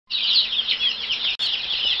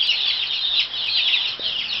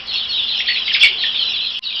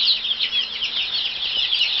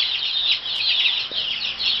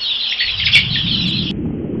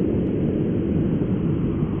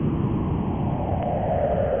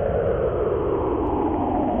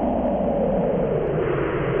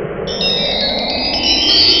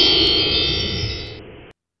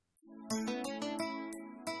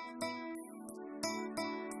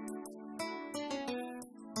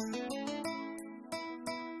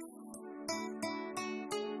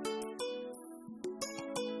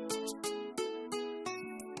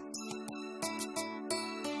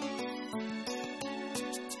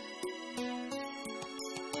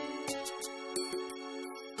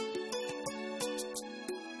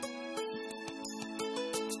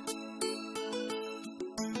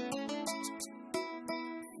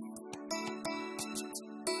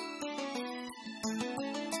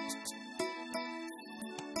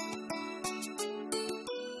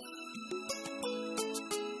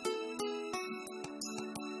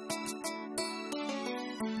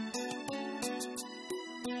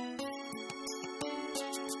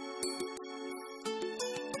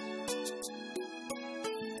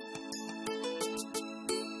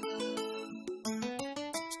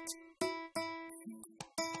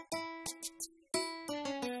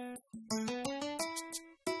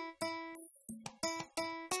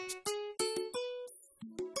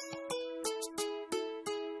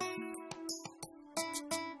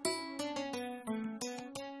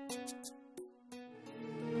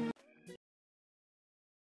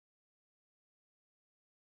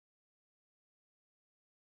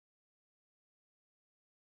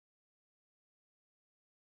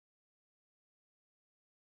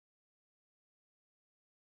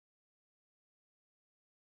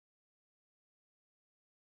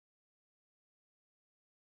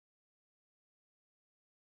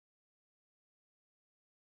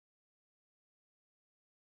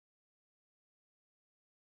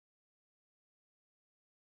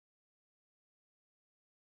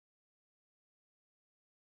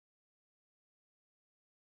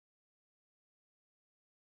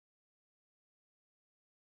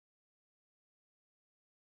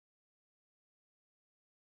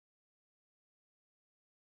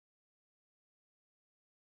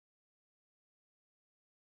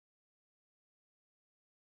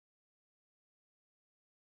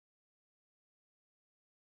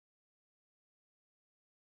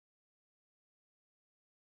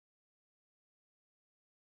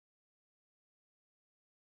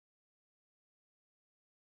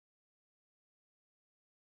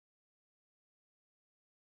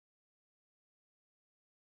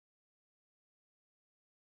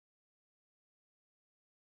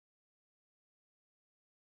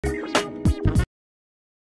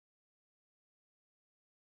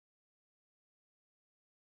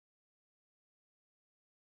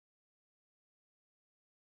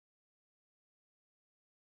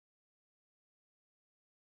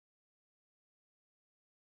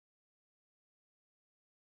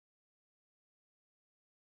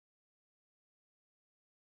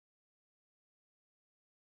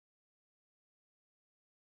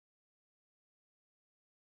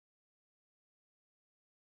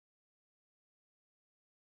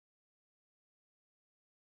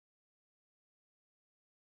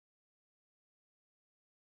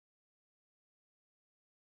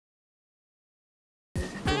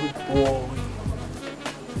boy.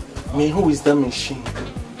 I mean, who is that machine?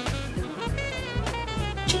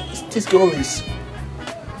 Jeez, this girl is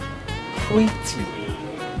pretty.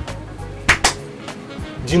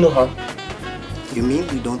 Do you know her? You mean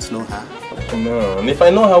you don't know her? Come on, if I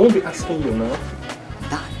know her, I won't be asking you now.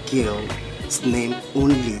 That girl's name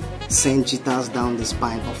only sends jitters down the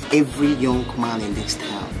spine of every young man in this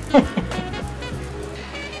town.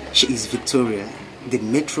 She is Victoria, the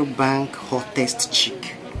Metro Bank hottest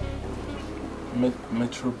chick.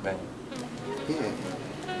 Metro Bank? Yeah.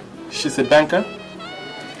 She's a banker?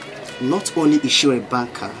 Not only is she a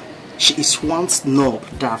banker, she is one snob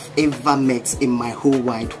that I've ever met in my whole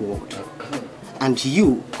wide world. And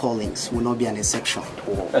you, Collins, will not be an exception.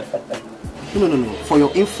 No. For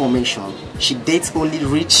your information, she dates only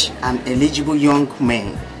rich and eligible young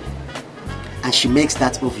men. And she makes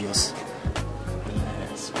that obvious.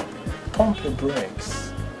 Yes. Pump your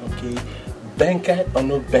brakes, okay? Banker or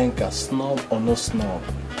no banker, snob or no snob,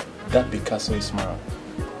 that Picasso is mine.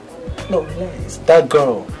 No, yes, that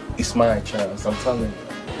girl is my chance, I'm telling you.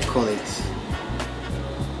 Collins,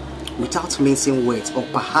 without mincing words, or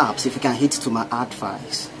perhaps if you can hit to my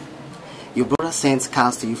advice, your brother sends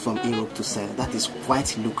cars to you from Europe to sell. That is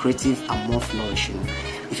quite lucrative and more flourishing.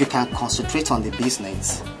 If you can concentrate on the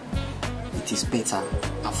business, it is better.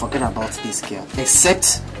 And forget about this girl,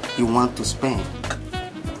 except you want to spend.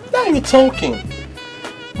 Now you're talking.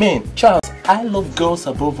 Man, Charles, I love girls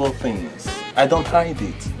above all things. I don't hide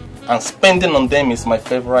it. And spending on them is my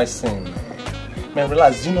favorite thing. Man,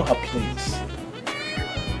 relax, do you know her place?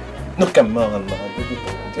 No, come on, baby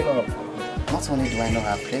boy. Do you know her place? Not only do I know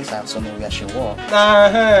her place, I also know where she works.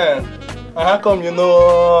 And how come you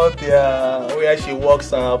know where she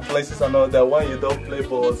works and her places and all that when you don't play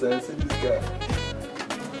balls and see this girl?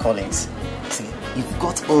 Collins, see, you've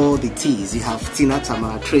got all the T's. You have Tina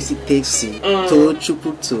Tamara, Tracy Pepsi, Toro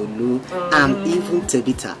Chukwu Tolu, and even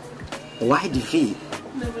Tebita. Why the V?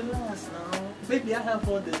 Nevertheless, now, baby, I have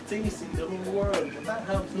all the things in the whole world, but I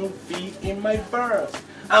have no V in my birth.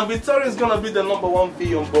 And Victoria is gonna be the #1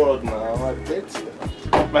 V on board now. I bet you.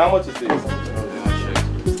 Man, how much is this?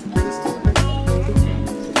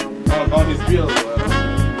 On his bill.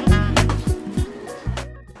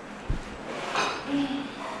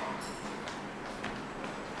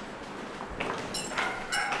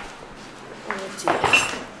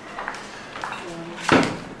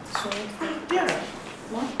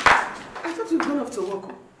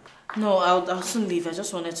 No, I'll soon leave. I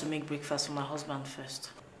just wanted to make breakfast for my husband first.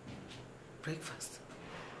 Breakfast?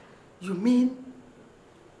 You mean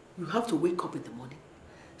you have to wake up in the morning,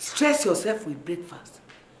 stress yourself with breakfast,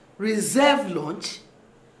 reserve lunch,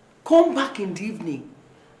 come back in the evening,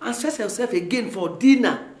 and stress yourself again for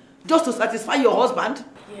dinner just to satisfy your husband?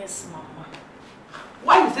 Yes, Mama.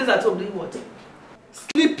 Why you stay at home doing what?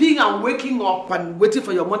 Sleeping and waking up and waiting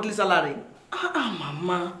for your monthly salary?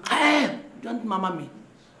 Mama. Don't mama me.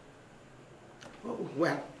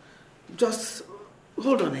 Well, just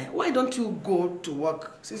hold on. Why don't you go to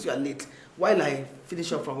work since you are late while I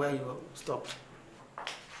finish up from where you stopped?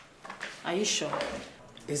 Are you sure?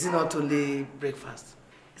 Is it not only breakfast?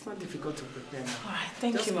 It's not difficult to prepare now. All right,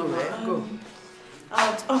 thank you, go, Mama. Go.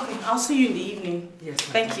 Okay, I'll see you in the evening. Yes,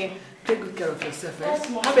 thank you. Take good care of yourself. Yes,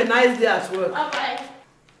 Mama. Have a nice day at work. Bye-bye.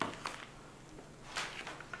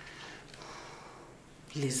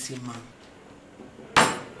 Lazy man.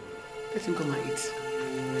 Let him come and eat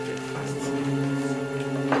breakfast.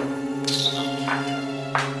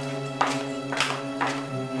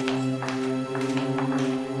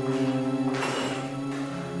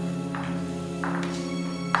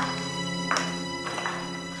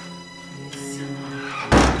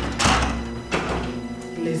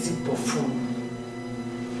 Lazy buffoon.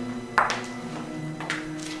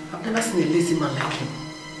 I've never seen a lazy man like him.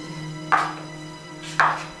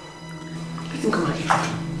 Let him come and eat.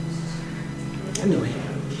 Anyway,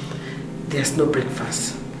 there's no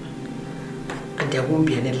breakfast and there won't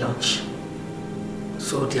be any lunch,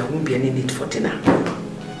 so there won't be any need for dinner.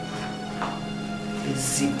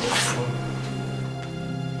 Lazy buffoon.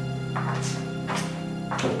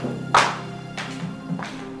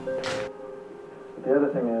 The other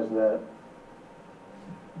thing is that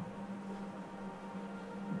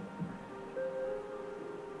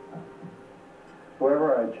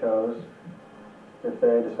whoever I chose, if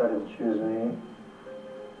they decided to choose me,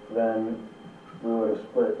 then we would have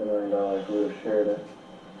split the $1 million, we would have shared it.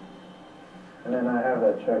 And then I have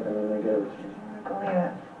that check and then they gave it to me. I believe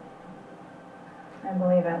it. I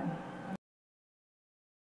believe it.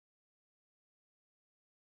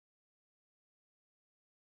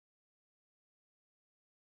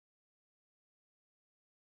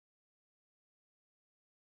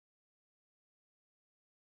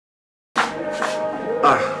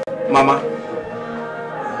 Mama.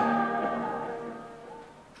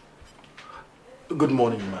 Good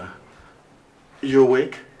morning, ma. You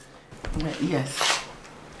awake? Yes.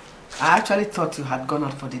 I actually thought you had gone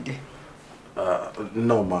out for the day.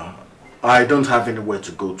 No, ma. I don't have anywhere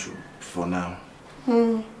to go to for now.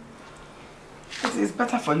 It's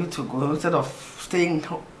better for you to go instead of staying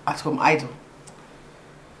at home idle.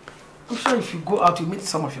 I'm sure if you go out, you meet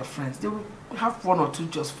some of your friends. They will have one or two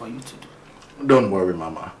just for you to do. Don't worry,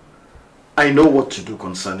 Mama. I know what to do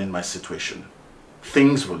concerning my situation.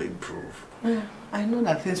 Things will improve. Yeah, I know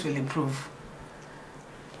that things will improve.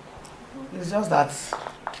 It's just that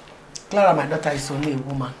Clara, my daughter, is only a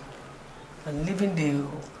woman. And leaving the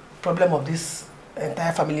problem of this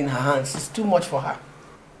entire family in her hands is too much for her.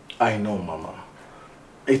 I know, Mama.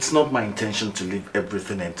 It's not my intention to leave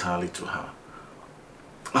everything entirely to her.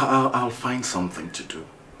 I'll find something to do.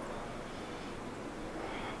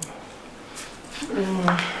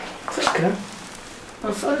 It's okay.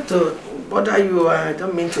 I'm sorry to bother you. I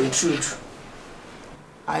don't mean to intrude.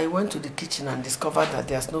 I went to the kitchen and discovered that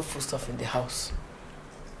there's no foodstuff in the house.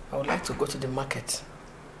 I would like to go to the market.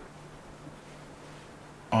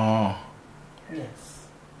 Oh. Yes.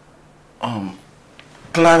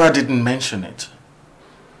 Clara didn't mention it.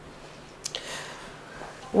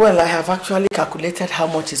 Well, I have actually calculated how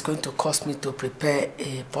much it's going to cost me to prepare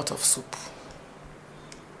a pot of soup.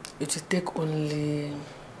 It will take only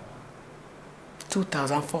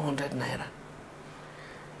 2,400 naira.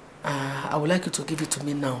 I would like you to give it to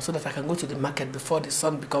me now so that I can go to the market before the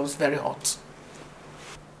sun becomes very hot.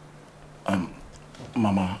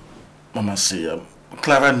 Mama, see,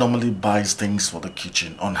 Clara normally buys things for the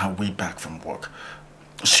kitchen on her way back from work.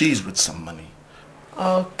 She's with some money.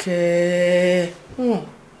 Okay.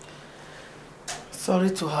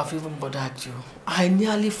 Sorry to have even bothered you. I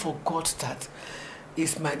nearly forgot that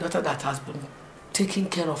it's my daughter that has been taking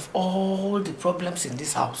care of all the problems in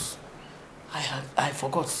this house. I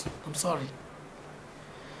forgot. I'm sorry.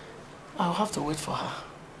 I'll have to wait for her.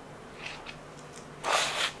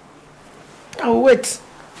 I'll wait.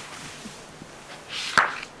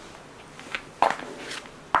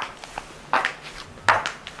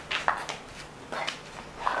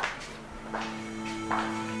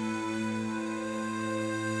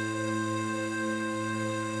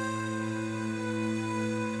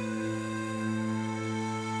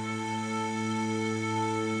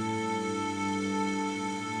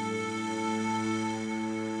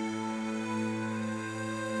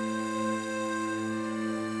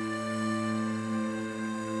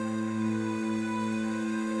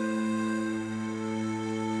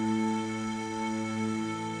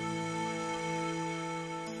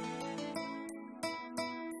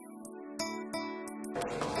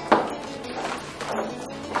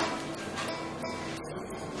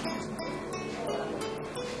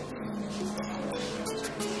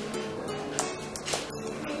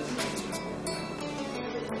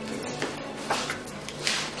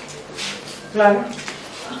 Clara?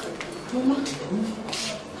 Mama,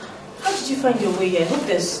 how did you find your way here? I hope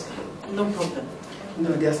there's no problem.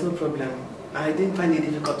 No, there's no problem. I didn't find it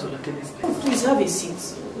difficult to locate this place. Please have a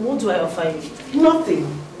seat. What do I offer you?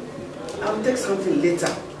 Nothing. I'll take something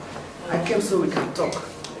later. I came so we can talk.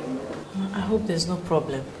 I hope there's no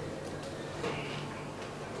problem.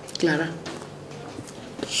 Clara,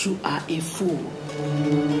 you are a fool.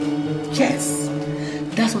 Yes,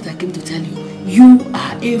 that's what I came to tell you. You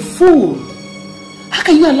are a fool. How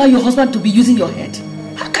can you allow your husband to be using your head?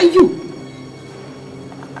 How can you?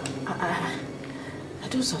 I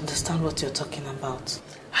don't understand what you're talking about.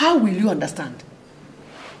 How will you understand?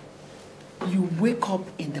 You wake up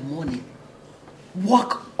in the morning,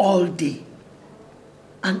 work all day,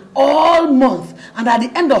 and all month, and at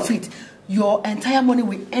the end of it, your entire money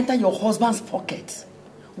will enter your husband's pocket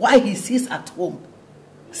while he sits at home,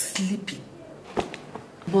 sleeping.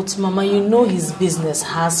 But Mama, you know his business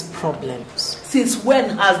has problems. Since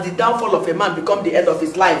when has the downfall of a man become the end of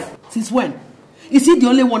his life? Since when? Is he the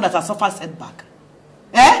only one that has suffered setback?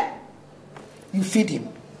 Eh? You feed him,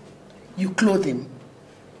 you clothe him,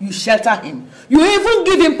 you shelter him, you even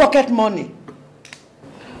give him pocket money.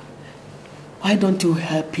 Why don't you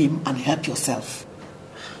help him and help yourself?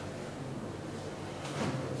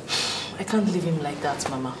 I can't leave him like that,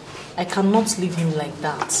 Mama. I cannot leave him like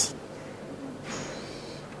that.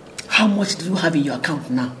 How much do you have in your account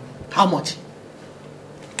now? How much?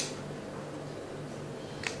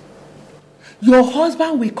 Your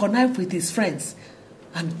husband will connive with his friends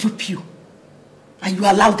and dupe you. And you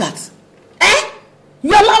allow that. Eh?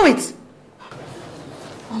 You allow it.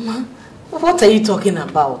 Mama, what are you talking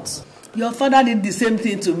about? Your father did the same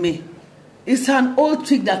thing to me. It's an old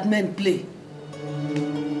trick that men play.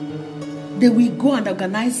 They will go and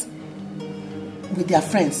organize with their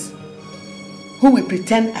friends who will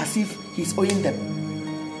pretend as if he's owing them.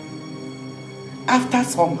 After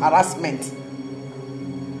some harassment,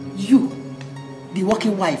 you, the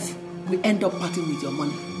working wife, will end up parting with your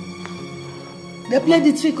money. They play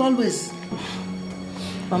the trick always.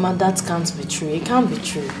 Mama, that can't be true. It can't be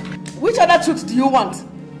true. Which other truth do you want?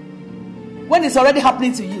 When it's already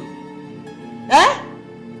happening to you? Eh?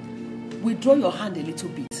 Withdraw your hand a little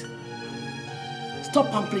bit. Stop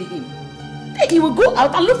pampering him. Then he will go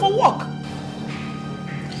out and look for work.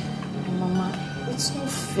 Mama, it's not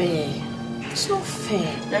fair. It's not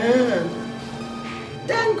fair.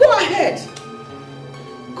 Then go ahead.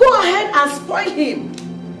 Go ahead and spoil him.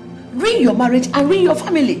 Ruin your marriage and ruin your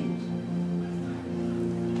family.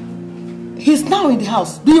 He's now in the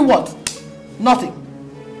house. Doing what? Nothing.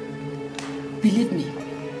 Believe me.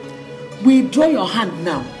 Withdraw your hand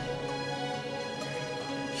now.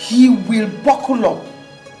 He will buckle up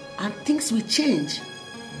and things will change.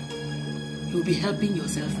 You'll be helping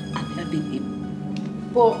yourself and helping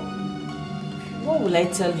him. But what will I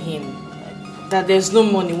tell him? That there's no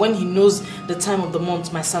money when he knows the time of the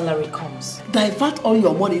month my salary comes. Divert all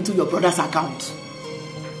your money into your brother's account.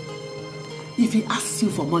 If he asks you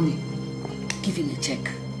for money, give him a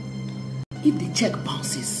check. If the check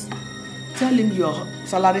bounces, tell him your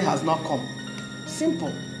salary has not come.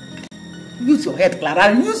 Simple. Use your head,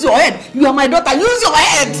 Clara. Use your head. You are my daughter. Use your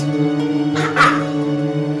head.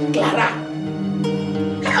 Clara.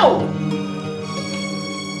 How?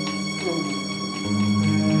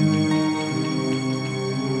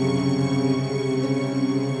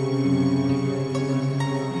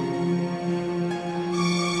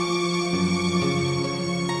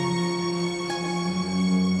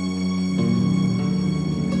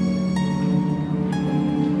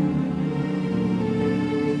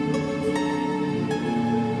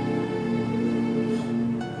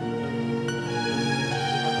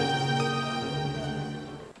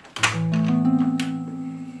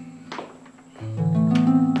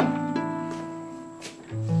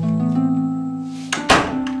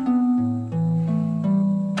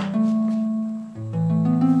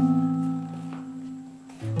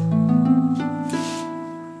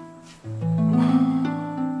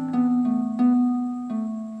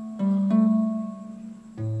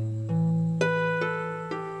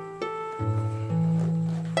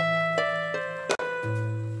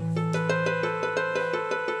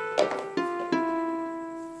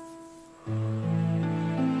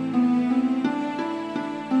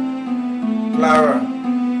 Clara.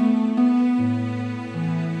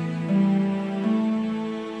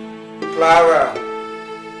 Clara.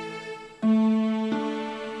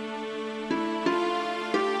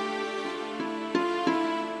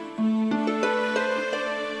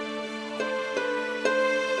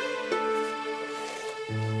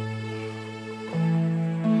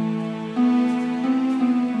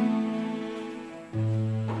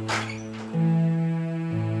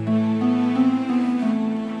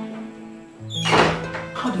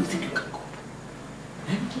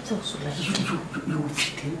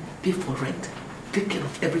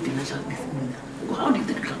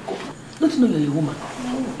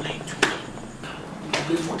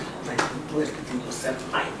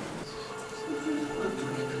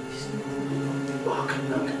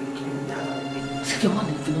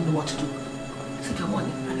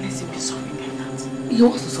 He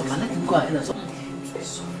wants to suffer, let him go ahead and suffer.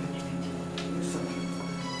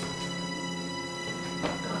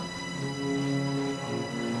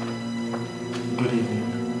 Good evening.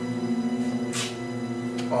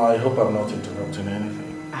 I hope I'm not interrupting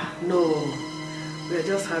anything. No, we're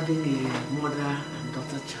just having a mother and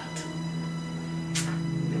daughter chat.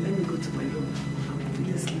 Let me go to my room. I'm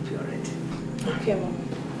feeling sleepy already. Okay, Mom.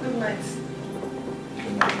 Good night.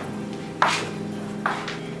 Good night.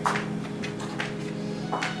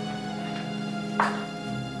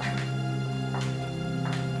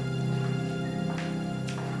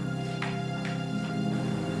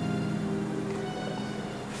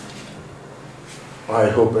 I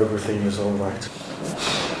hope everything is all right.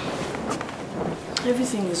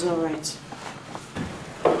 Everything is all right.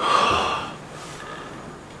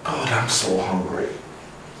 God, I'm so hungry.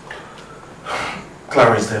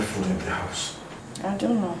 Clara, is there food in the house? I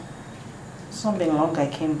don't know. It's not been long I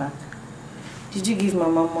came back. Did you give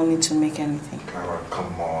Mama money to make anything? Clara,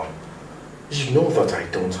 come on. You know that I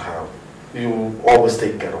don't have. You always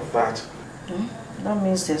take care of that. Hmm? That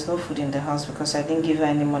means there's no food in the house because I didn't give her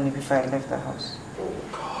any money before I left the house. Oh,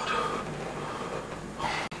 God.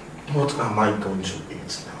 What am I going to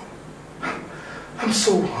eat now? I'm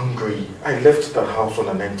so hungry. I left that house on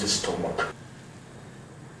an empty stomach.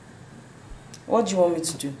 What do you want me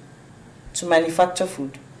to do? To manufacture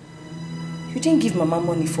food? You didn't give Mama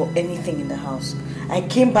money for anything in the house. I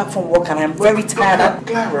came back from work and I'm very tired.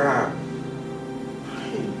 Clara!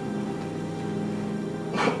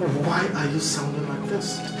 Why are you sounding like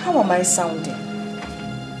this? How am I sounding?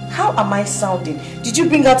 How am I sounding? Did you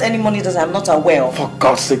bring out any money that I'm not aware of? For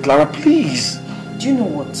God's sake, Clara, please! Do you know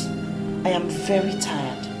what? I am very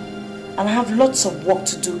tired. And I have lots of work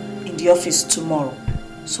to do in the office tomorrow.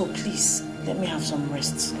 So please, let me have some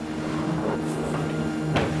rest.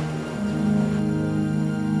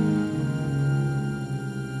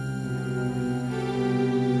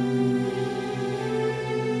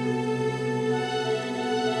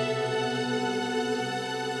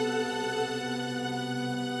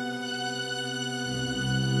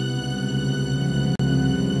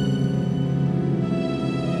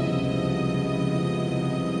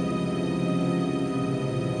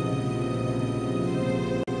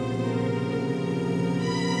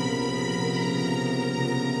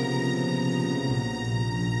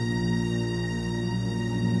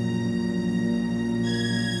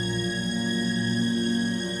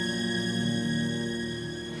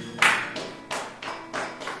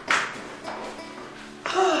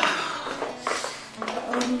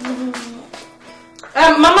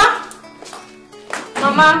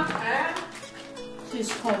 Mama!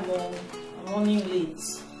 Please come on. I'm running late.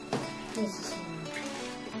 Where's this one?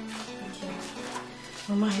 Okay.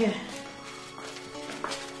 Mama, here.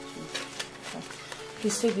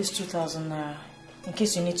 Please take this 2,000 naira in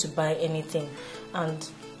case you need to buy anything. And,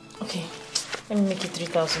 okay, let me make it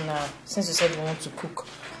 3,000 naira. Since you said you want to cook,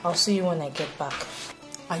 I'll see you when I get back.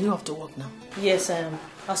 Are you off to work now? Yes, I am.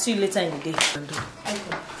 I'll see you later in the day.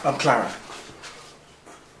 Okay. I'm Clara.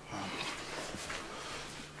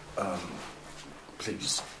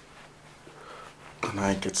 Please, can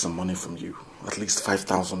I get some money from you? At least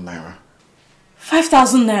 5,000 naira.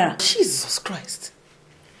 5,000 naira? Jesus Christ.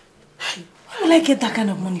 Where will I get that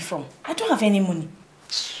kind of money from? I don't have any money.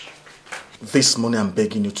 This money I'm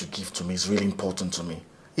begging you to give to me is really important to me.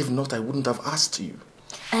 If not, I wouldn't have asked you.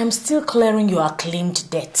 I am still clearing your acclaimed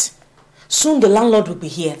debt. Soon the landlord will be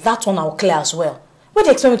here. That one I'll clear as well. Where do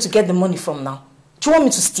you expect me to get the money from now? Do you want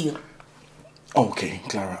me to steal? Okay,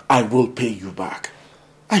 Clara, I will pay you back.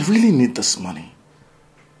 I really need this money.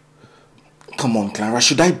 Come on, Clara,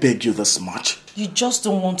 should I beg you this much? You just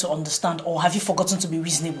don't want to understand, or have you forgotten to be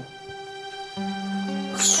reasonable?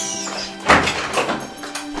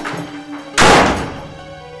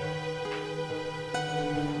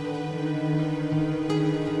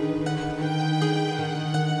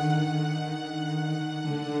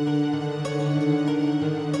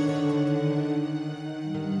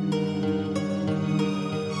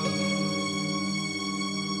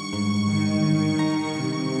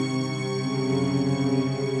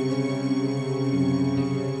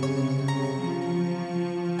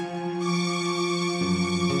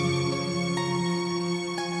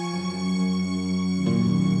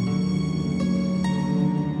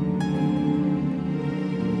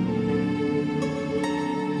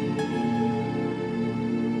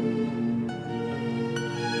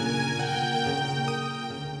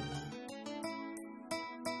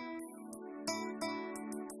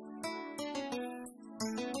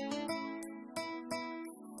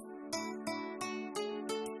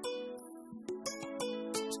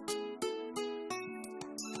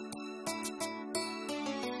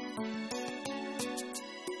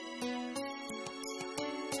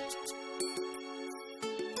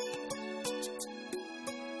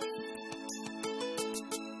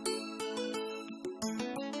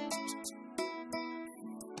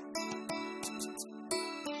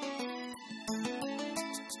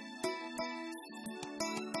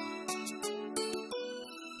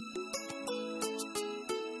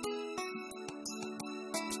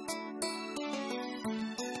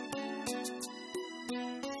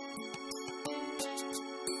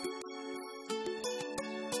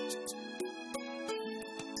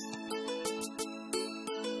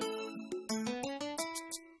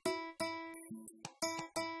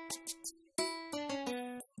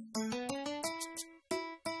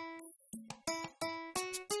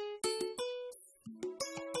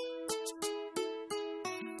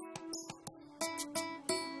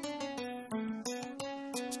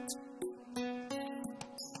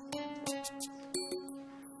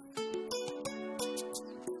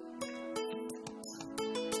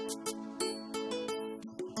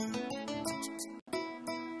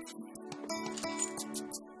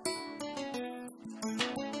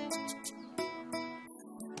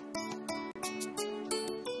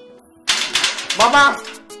 Mama!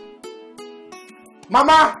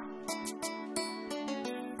 Mama!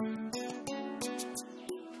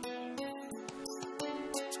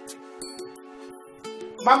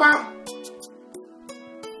 Mama!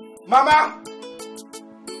 Mama!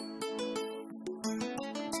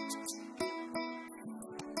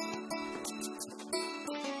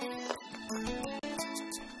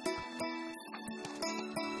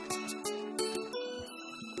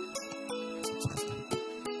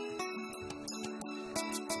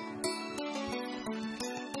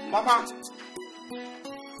 Mama!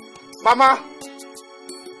 Mama!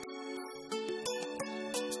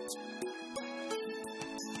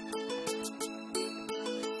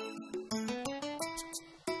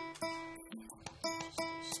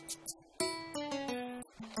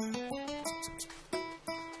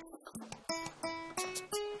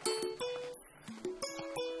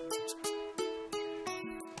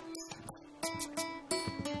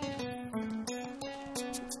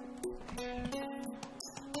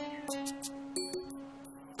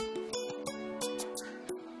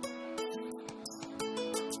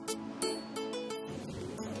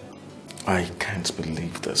 I can't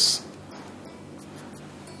believe this.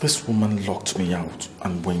 This woman locked me out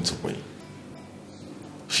and went away.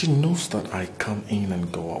 She knows that I come in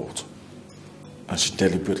and go out. And she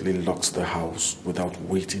deliberately locks the house without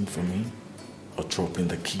waiting for me or dropping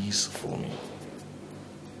the keys for me.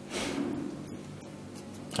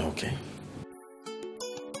 Okay.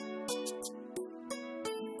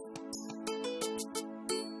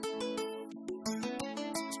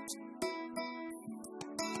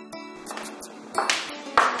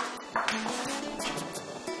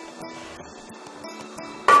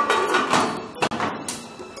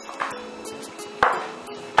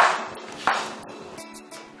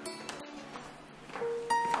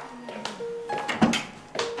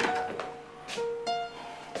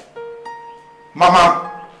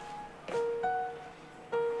 Mama!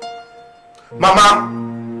 Mama!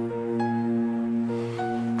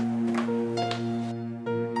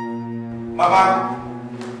 Mama!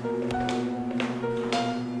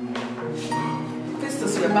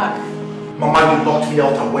 Festus, you're back. Mama, you locked me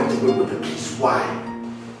out and went away with the keys. Why?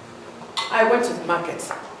 I went to the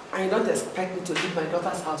market, and you don't expect me to leave my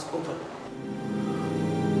daughter's house open.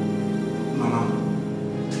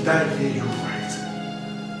 Mama, did I hear you right?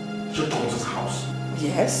 Your daughter's house?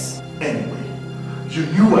 Yes. Anyway, you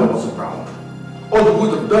knew I was around. All you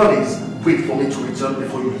would have done is wait for me to return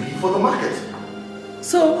before you leave for the market.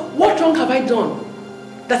 So, what wrong have I done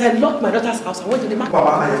that I locked my daughter's house and went to the market? Mama,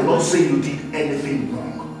 I am not saying you did anything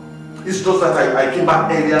wrong. It's just that I came back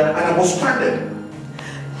earlier and I was stranded.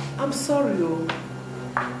 I'm sorry, oh.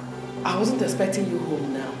 I wasn't expecting you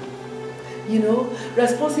home now. You know,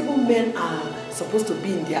 responsible men are supposed to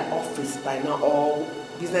be in their office by now or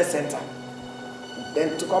business center.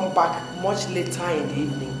 Then to come back much later in the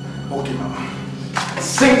evening. Okay, Mama.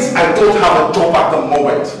 Since I don't have a job at the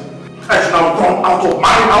moment, I should now run out of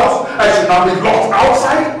my house. I should now be locked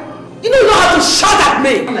outside. You know you don't have to shout at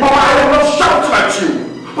me. Mama, I am not shouting at you.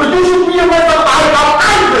 But you should realize that I am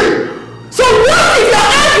angry. So what if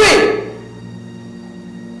you're angry?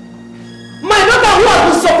 My daughter who has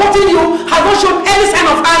been supporting you has not shown any sign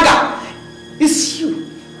of anger. It's you.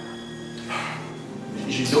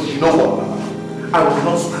 You know what, Mama? I will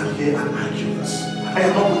not stand here and argue this. I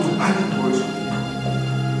am not going to argue words with you.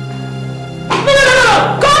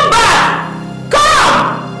 No! Come back! Come!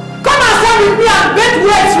 Come and stand with me and bet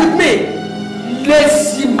words with me.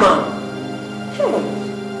 Lazy man.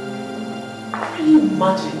 Can you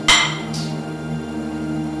imagine?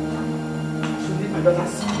 To leave my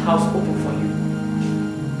daughter's house open for you.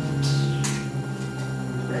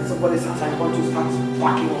 And somebody's house I want to start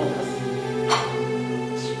backing on us.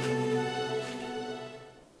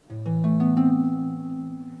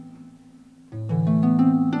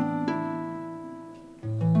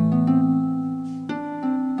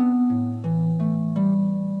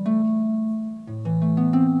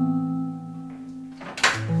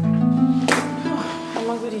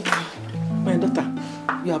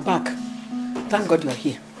 Thank God you're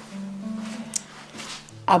here.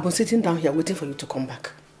 I've been sitting down here waiting for you to come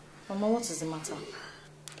back. Mama, what is the matter?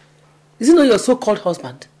 Is it not your so-called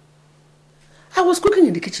husband? I was cooking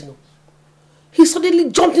in the kitchen. He suddenly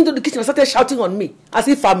jumped into the kitchen and started shouting on me as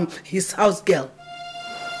if I'm his house girl.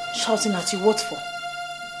 Shouting at you, what for?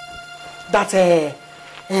 That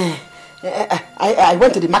I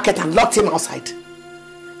went to the market and locked him outside.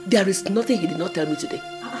 There is nothing he did not tell me today.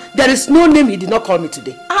 There is no name he did not call me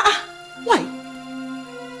today. Why?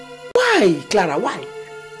 Why, Clara? Why?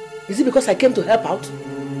 Is it because I came to help out?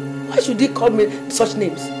 Why should he call me such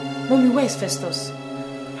names? Mommy, where is Festus?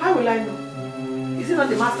 How will I know? Is he not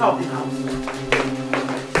the master of the house?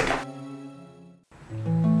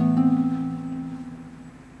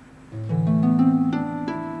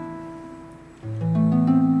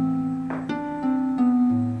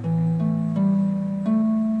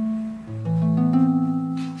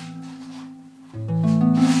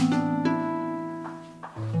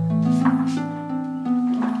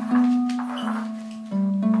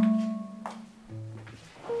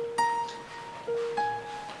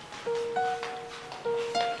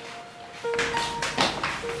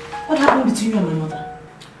 between you and my mother?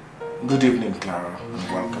 Good evening, Clara,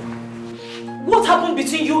 and welcome. What happened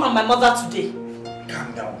between you and my mother today?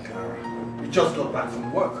 Calm down, Clara. You just got back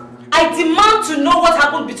from work. I demand to know what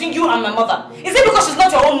happened between you and my mother. Is it because she's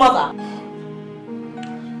not your own mother?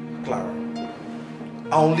 Clara,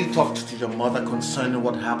 I only talked to your mother concerning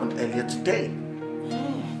what happened earlier today.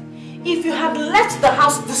 If you had left the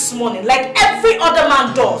house this morning like every other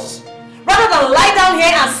man does, rather than lie down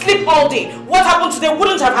here and sleep all day, what happened today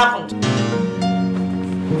wouldn't have happened.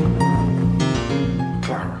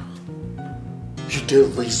 Clara, you dare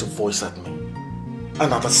raise your voice at me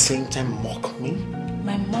and at the same time mock me?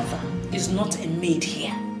 My mother is not a maid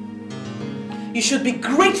here. You should be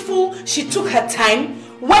grateful she took her time,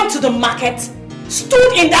 went to the market,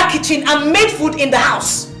 stood in that kitchen and made food in the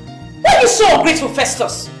house. Why are you so ungrateful,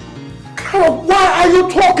 Festus? Clara, why are you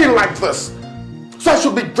talking like this? So I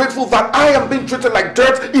should be grateful that I am being treated like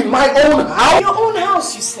dirt in my own house? Your own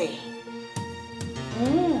house, you say?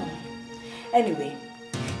 Anyway,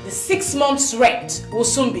 the 6 months rent will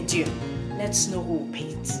soon be due. Let's know who will pay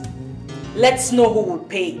it. Let's know who will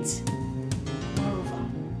pay it. Moreover,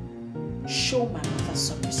 show my mother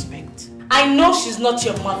some respect. I know she's not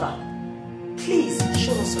your mother. Please,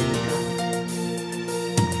 show us some regard.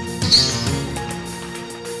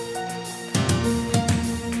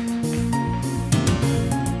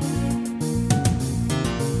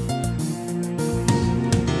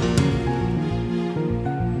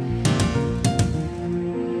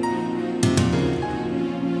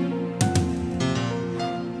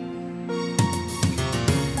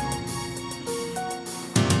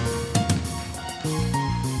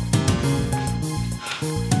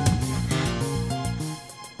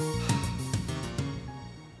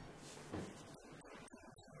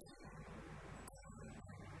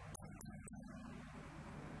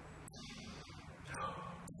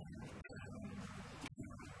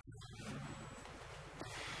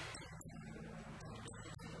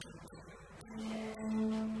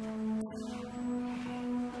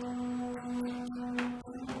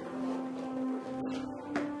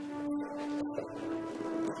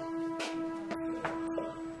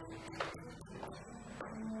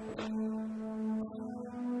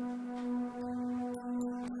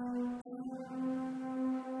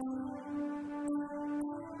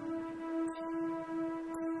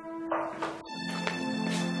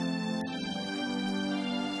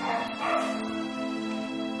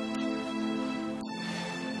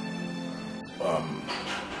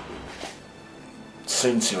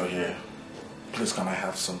 Since you're here, please can I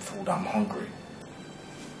have some food? I'm hungry.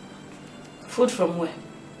 Food from where?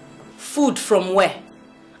 Food from where?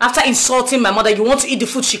 After insulting my mother, you want to eat the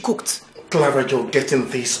food she cooked? Clara, you're getting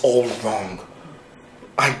this all wrong.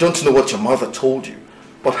 I don't know what your mother told you,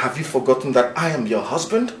 but have you forgotten that I am your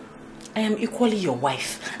husband? I am equally your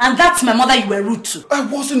wife. And that's my mother you were rude to. I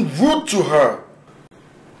wasn't rude to her.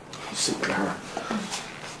 You see, Clara,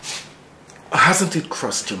 hasn't it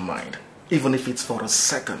crossed your mind, even if it's for a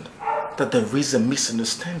second, that there is a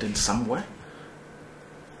misunderstanding somewhere?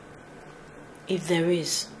 If there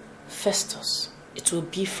is, Festus, it will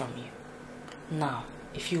be from you. Now,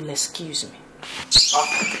 if you'll excuse me.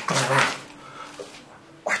 Clara,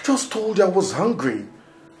 I just told you I was hungry.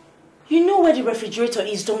 You know where the refrigerator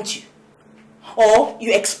is, don't you? Or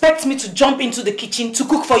you expect me to jump into the kitchen to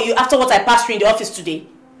cook for you after what I passed through in the office today?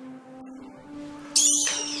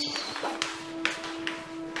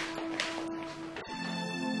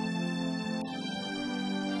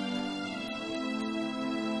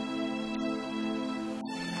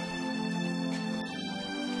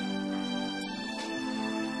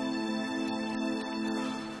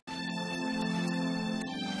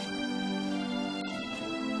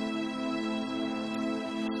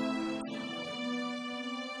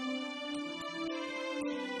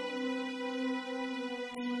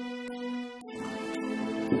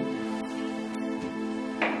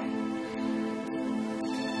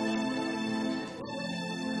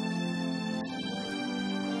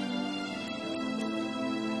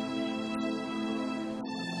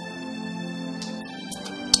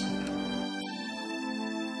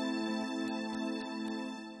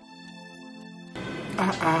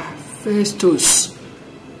 Festus,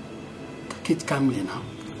 take it calmly now.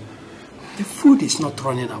 The food is not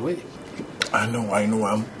running away. I know.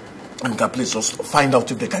 And please just find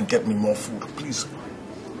out if they can get me more food, please.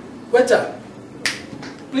 Waiter,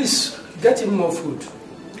 please get him more food.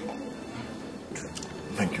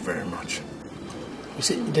 Thank you very much. You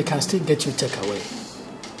see, they can still get you takeaway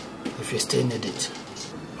if you still need it.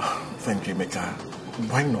 Thank you, Mika.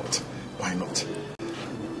 Why not? Why not?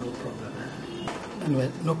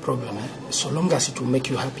 Anyway, no problem. So long as it will make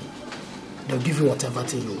you happy, they'll give you whatever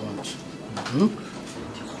thing you want.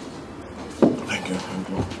 Thank you, thank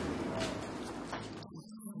you.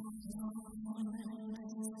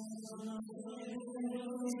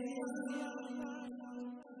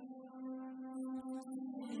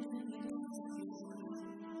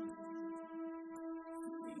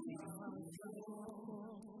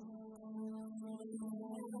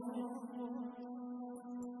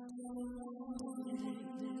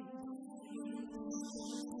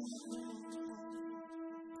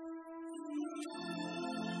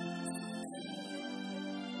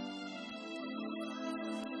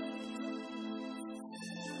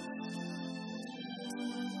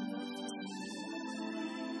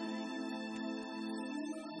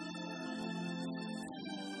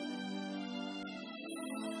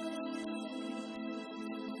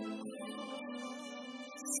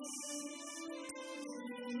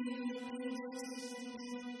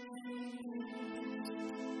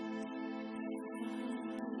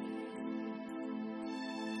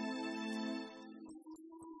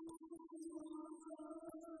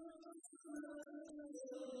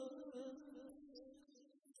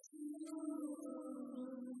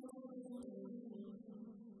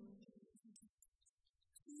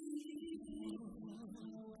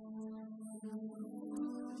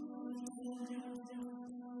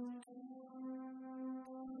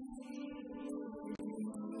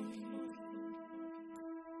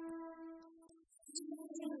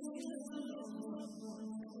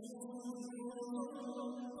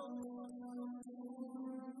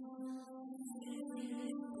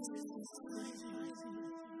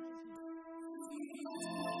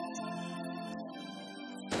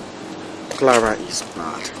 Clara is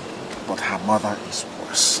bad, but her mother is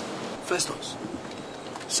worse. Festus,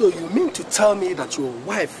 so you mean to tell me that your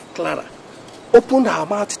wife, Clara, opened her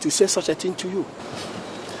mouth to say such a thing to you?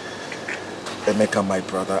 Emeka, my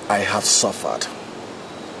brother, I have suffered.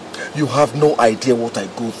 You have no idea what I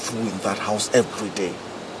go through in that house every day.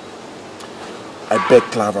 I beg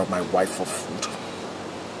Clara, my wife, for food.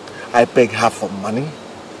 I beg her for money.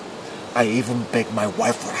 I even beg my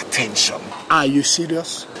wife for attention. Are you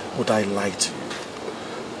serious? Would I lie to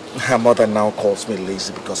you? Her mother now calls me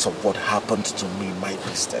lazy because of what happened to me in my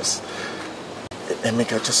business.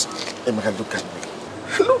 Emeka, Emeka, look at me.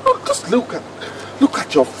 Just look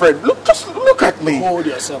at your friend. Just look at me. Hold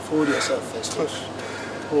yourself, Festus.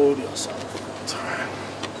 Hold yourself.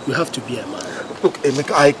 You have to be a man. Look,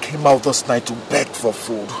 Emeka, I came out this night to beg for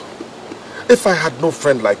food. If I had no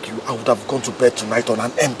friend like you, I would have gone to bed tonight on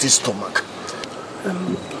an empty stomach.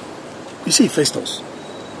 You see, Festus,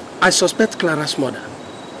 I suspect Clara's mother.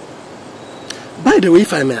 By the way,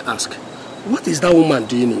 if I may ask, what is that woman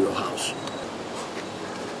doing in your house?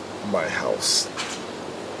 My house?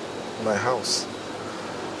 My house?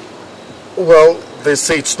 Well, they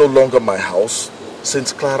say it's no longer my house,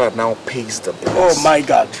 since Clara now pays the bills. Oh my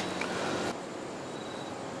God.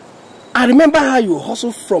 I remember how you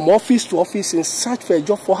hustled from office to office in search for a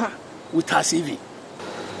job for her with her CV.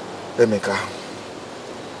 Emeka,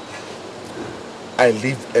 I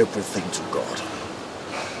leave everything to God.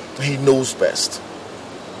 He knows best.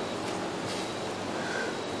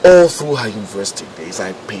 All through her university days,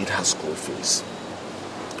 I paid her school fees.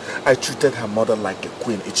 I treated her mother like a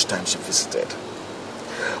queen each time she visited.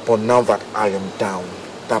 But now that I am down,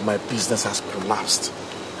 that my business has collapsed,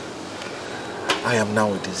 I am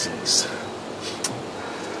now a disease.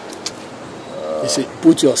 You see,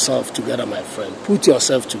 put yourself together, my friend. Put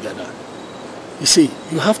yourself together. You see,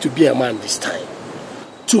 you have to be a man this time.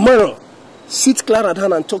 Tomorrow, sit Clara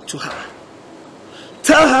down and talk to her.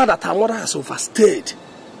 Tell her that her mother has overstayed.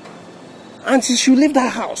 And she should leave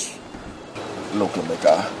that house. Look,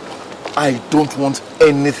 Emeka, I don't want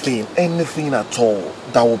anything at all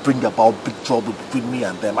that will bring about big trouble between me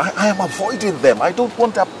and them. I am avoiding them. I don't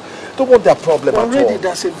want their problem at all. Already,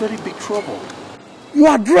 there's a very big trouble. You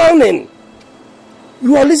are drowning.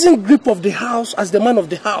 You are losing grip of the house as the man of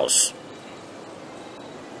the house.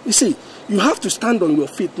 You see, you have to stand on your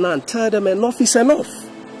feet now and tell them enough is enough.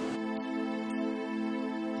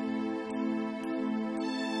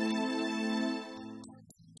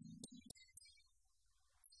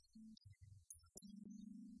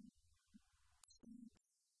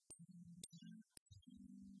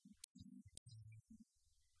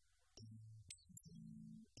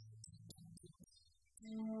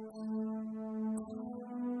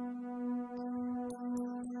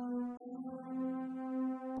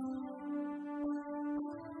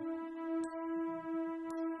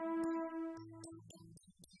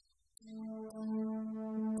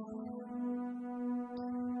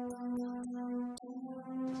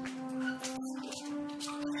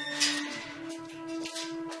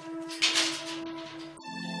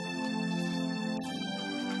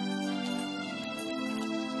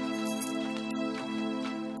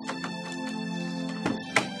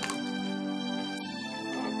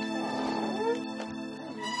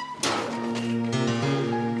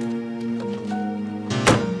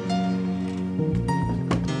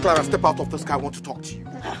 Clara, step out of this car. I want to talk to you.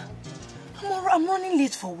 I'm running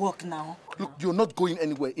late for work now. Look, you're not going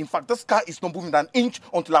anywhere. In fact, this car is not moving an inch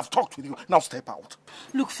until I've talked with you. Now step out.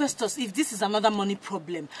 Look, Festus, if this is another money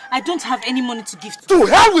problem, I don't have any money to give to you.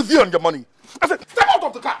 To hell with you and your money. I said, step out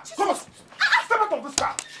of the car. Come on. Step out of this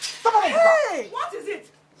car. Step out of the car. Hey! What is it?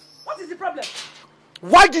 What is the problem?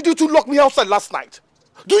 Why did you two lock me outside last night?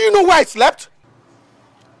 Do you know where I slept?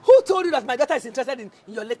 Who told you that my daughter is interested in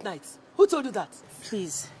your late nights? Who told you that?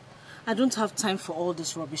 Please, I don't have time for all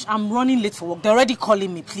this rubbish. I'm running late for work. They're already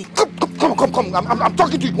calling me, please. Come. I'm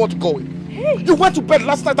talking to you. You want to go in? Hey. You went to bed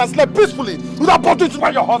last night and slept peacefully without bothering to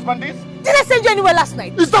where your husband is? Did I send you anywhere last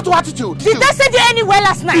night? Is that your attitude? Did I send you anywhere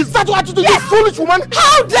last night? Is that your attitude, yes. You foolish woman?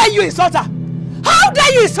 How dare you insult her? How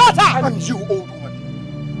dare you insult her? And you, old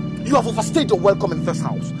woman. You have overstayed your welcome in this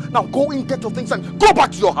house. Now go in, get your things and go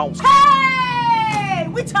back to your house. Hey!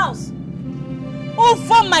 Which house?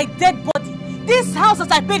 Over my dead body. This house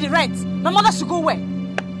that I pay the rent. My mother should go where?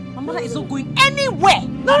 My mother is not going anywhere.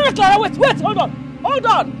 No, Clara, wait, hold on.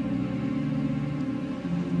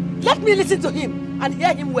 Let me listen to him and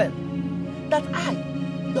hear him well. That I,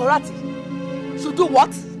 Dorothy, should do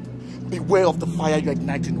what? Beware of the fire you're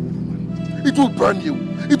igniting, old woman. It will burn you.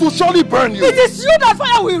 It will surely burn you. It is you that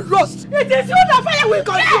fire will roast. It is you that fire will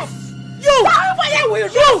consume. Yes. You. That fire will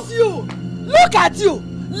roast you. Look at you,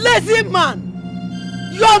 lazy man.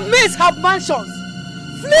 Your mates have mansions,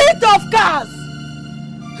 fleet of cars.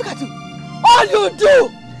 Look at you. All you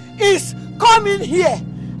do is come in here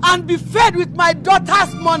and be fed with my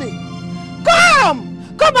daughter's money. Come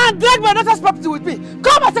and drag my daughter's property with me.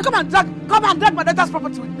 Come and drag my daughter's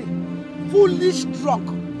property with me. Foolish drunk.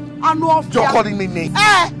 You're calling me name?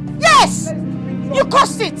 Yes. You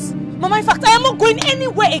caused it. Mama, in fact, I am not going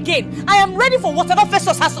anywhere again. I am ready for whatever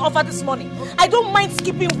Festus has to offer this morning. I don't mind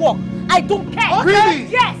skipping work. I don't care. Okay. Really?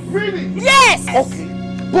 Yes. Really? Yes. Okay.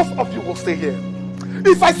 Both of you will stay here.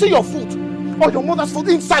 If I see your food or your mother's food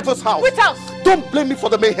inside this house, which house? Don't blame me for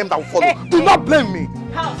the mayhem that will follow. Do not blame me.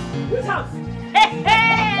 House? Which house?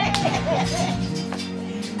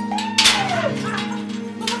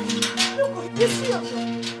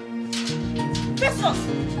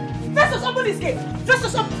 Festus, open this gate.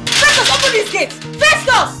 Festus, open this gate.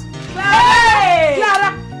 Festus! Hey!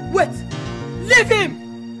 Clara, wait. Leave him.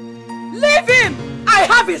 I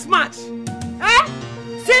have his match.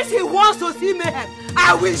 Since he wants to see mayhem,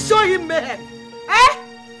 I will show him mayhem.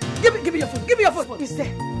 Give me your phone. It's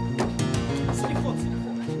there. See the phone.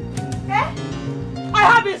 I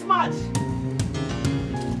have his match.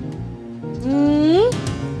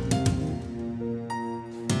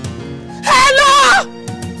 Hello!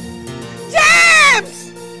 James!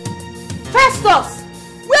 Festus!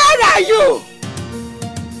 Where are you?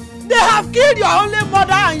 They have killed your only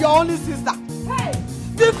mother and your only sister. Hey!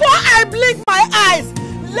 Before I blink my eyes,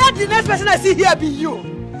 let the next person I see here be you.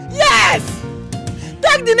 Yes!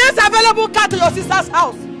 Take the next available car to your sister's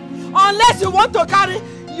house. Unless you want to carry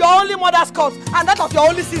your only mother's cause and that of your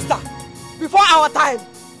only sister before our time.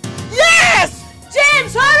 Yes!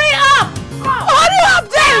 James, hurry up! Hurry up,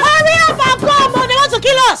 James! Hurry up and come! They want to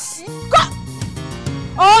kill us!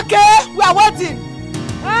 Okay, we are waiting.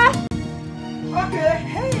 Okay.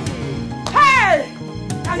 Hey!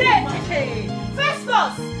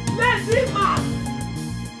 Festus! Lazy man!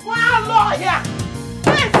 One lawyer!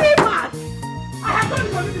 Lazy man! I have told you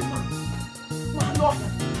to leave this man. One lawyer.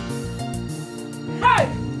 Hey!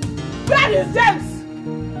 Where is James?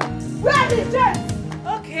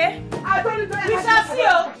 Okay. I told you to leave. We shall see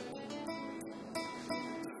you.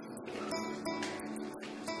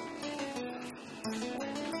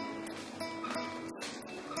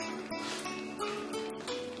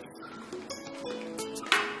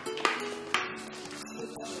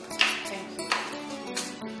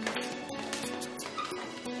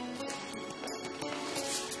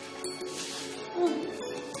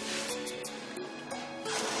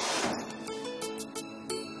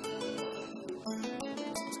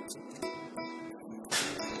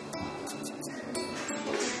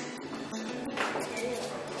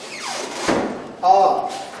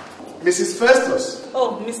 Mrs. Festus.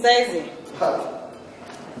 Oh, Mr. Eze.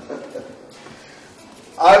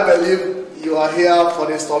 I believe you are here for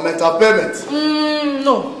the instrumental payment.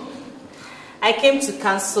 No. I came to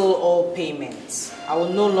cancel all payments. I will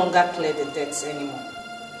no longer clear the debts anymore.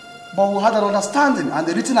 But we had an understanding and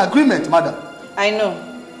a written agreement, madam. I know.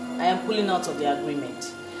 I am pulling out of the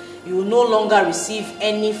agreement. You will no longer receive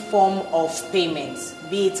any form of payment,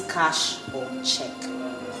 be it cash or check.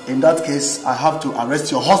 In that case, I have to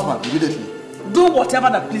arrest your husband immediately. Do whatever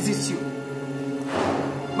that pleases you.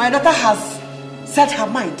 My daughter has set her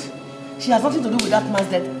mind. She has nothing to do with that man's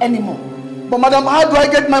death anymore. But madam, how do I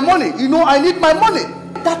get my money? You know I need my money.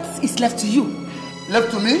 That is left to you.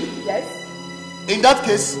 Left to me? Yes. In that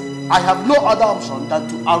case, I have no other option than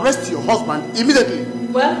to arrest your husband immediately.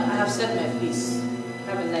 Well, I have said my piece.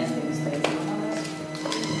 Have a nice day, Mr.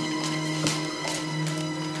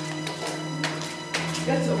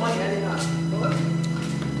 Get your money anyhow.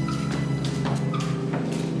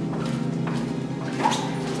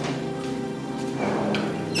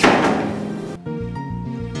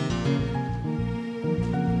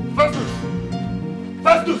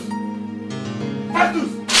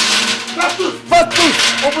 Festus!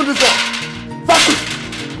 Open this door! Festus!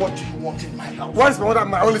 What do you want in my house? Why is my mother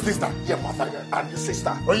my only sister? Your mother and your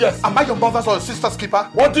sister? Oh yes. Am I your mother's or your sister's keeper?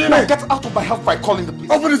 What do you mean? Get out of my house by calling the police.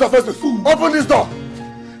 Open this door, Festus! Open this door!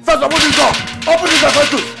 First, open this door! Open this door,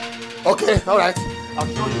 Festus! Okay, alright. I'll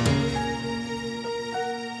show you.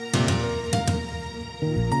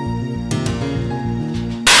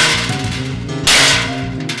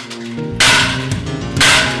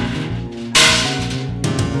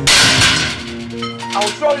 I'll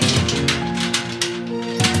show you.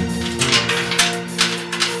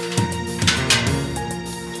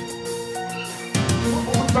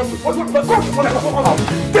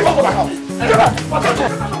 Get out of my house! Get out!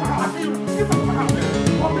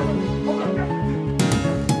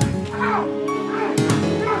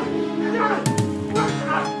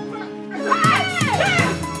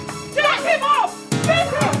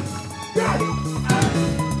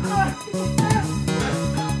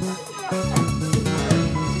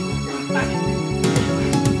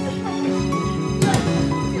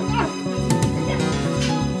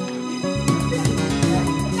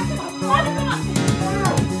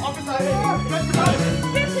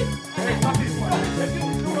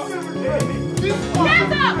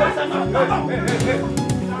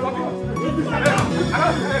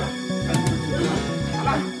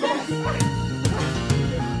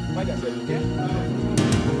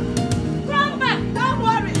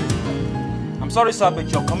 Sorry, sir, but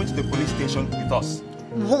you're coming to the police station with us.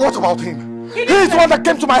 What about him? He is the one that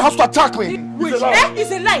came to my house to attack me. It's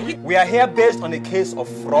a lie. We are here based on a case of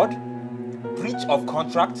fraud, breach of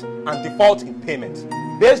contract, and default in payment.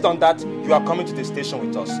 Based on that, you are coming to the station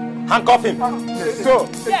with us. Handcuff him. Go.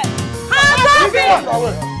 Yes. Handcuff him.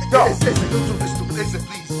 Go. Don't do this to me. Please.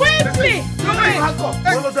 Quickly. Do it.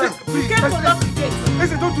 Please.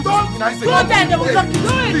 Listen, don't do that. Go there, they will lock you. Do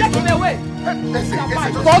it. Take him away. Don't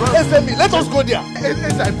listen me. Let us go there.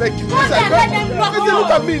 I beg you. Go there, let them go. Look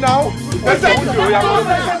at me now. Let them go. Let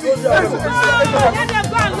them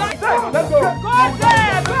go. Let's go. Go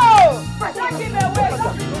there. Go. Take him away.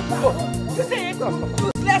 You see him?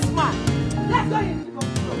 Useless man. Let's go.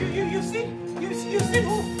 You see? You see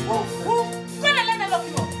who? Go and let them lock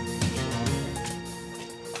you up.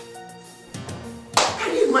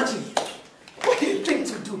 Can you imagine? What do you think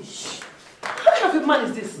to do? What kind of a man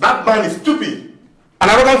is this? That man is stupid. An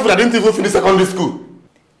arrogant fool that didn't even finish secondary school.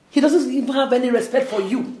 He doesn't even have any respect for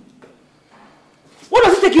you. What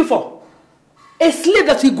does he take you for? A slave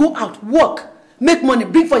that will go out, work, make money,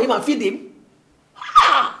 bring for him and feed him?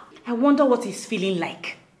 I wonder what he's feeling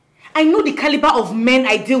like. I know the caliber of men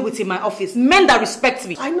I deal with in my office. Men that respect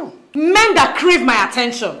me. I know. Men that crave my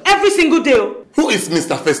attention every single day. Who is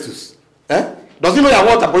Mr. Festus? Eh? Does he know your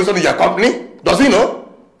work and position in your company? Does he know?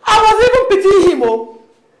 I was even pitying him,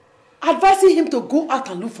 advising him to go out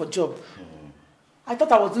and look for a job. I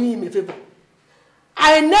thought I was doing him a favor.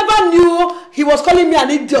 I never knew he was calling me an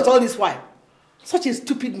idiot all this while. Such a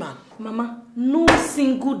stupid man. Mama, no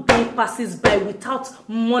single day passes by without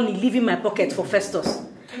money leaving my pocket for Festus.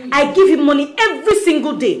 I give him money every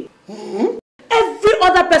single day. Every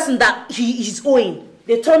other person that he is owing,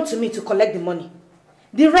 they turn to me to collect the money.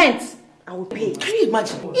 The rent, I will pay. Can you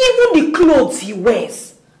imagine? Even the clothes he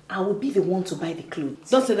wears, I will be the one to buy the clothes.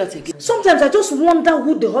 Don't say that again. Sometimes I just wonder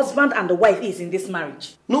who the husband and the wife is in this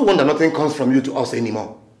marriage. No wonder nothing comes from you to us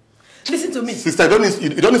anymore. Listen to me. Sister,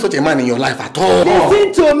 you don't need such a man in your life at all.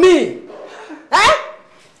 Listen to me. Eh?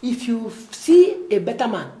 If you see a better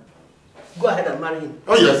man, go ahead and marry him.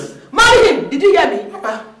 Oh yes. Marry him! Did you hear me?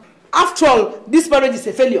 After all, this marriage is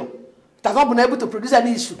a failure. It has not been able to produce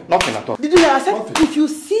any issue. Nothing at all. Did you hear? I said, if you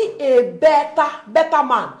see a better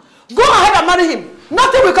man, go ahead and marry him.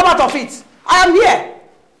 Nothing will come out of it. I am here.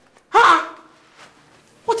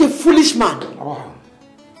 What a foolish man. Wow.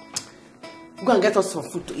 Go and get us some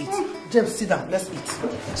food to eat. James, sit down. Let's eat.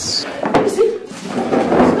 You see?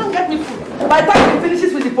 You don't get me food. By the time he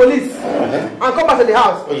finishes with the police and come back to the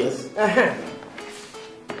house. Oh, yes.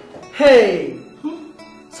 Hey.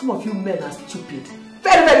 Some of you men are stupid.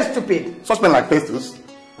 Very, very stupid. Such men like Festus.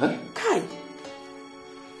 Kai.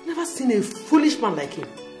 Never seen a foolish man like him.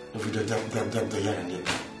 Every day, them, here and there.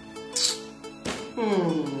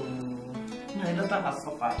 My daughter has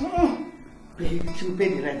suffered. She will pay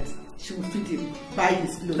the rent. She will feed him, buy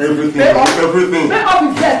his clothes. Everything. Pay off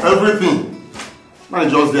his debt. Everything. Man,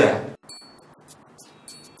 just there.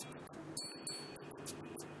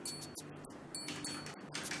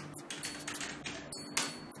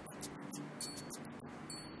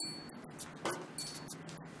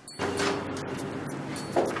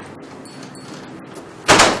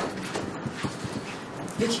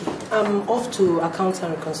 Vicky, I'm off to accounts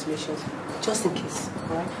and reconciliations, just in case,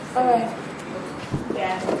 alright? Alright.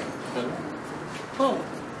 Yeah. Oh.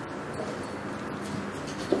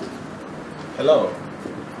 Hello.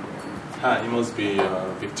 Hi, it must be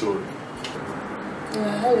Victoria.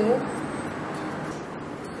 Hello.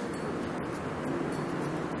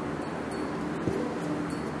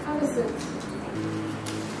 How is it?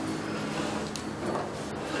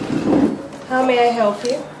 How may I help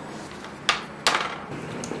you?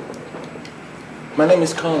 My name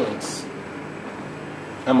is Collins.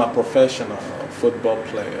 I'm a professional football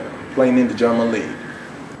player playing in the German league.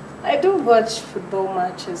 I do watch football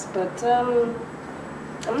matches, but I'm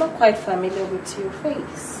not quite familiar with your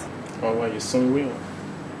face. Oh, well, you soon will.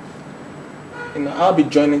 You know, I'll be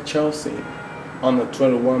joining Chelsea on a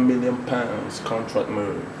 £21 million contract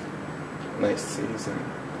move next season.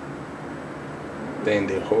 Then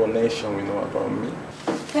the whole nation will know about me.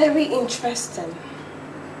 Very interesting.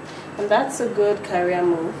 And that's a good career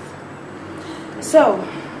move. So,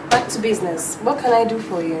 back to business. What can I do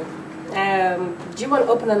for you? Do you want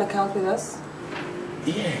to open an account with us?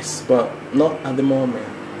 Yes, but not at the moment.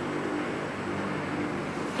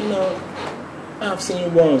 You know, I've seen you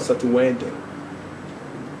once at a wedding.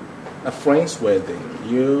 A friend's wedding.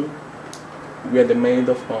 You were the maid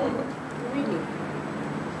of honor. Really?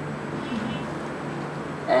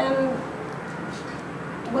 And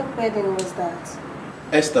what wedding was that?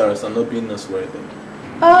 Esther's and Obina's wedding.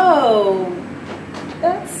 Oh,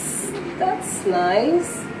 that's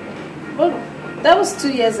nice. Well, that was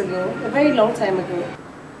 2 years ago, a very long time ago.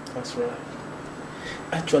 That's right.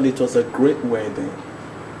 Actually, it was a great wedding.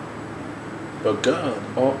 But God,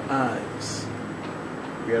 all eyes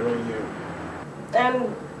were on you.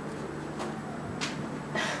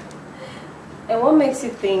 And what makes you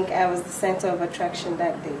think I was the center of attraction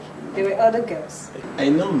that day? There were other girls. I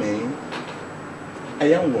know, man.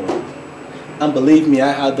 I am one. And believe me,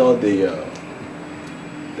 I had all the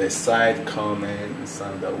side comments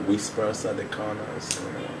and the whispers at the corners. You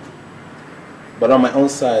know. But on my own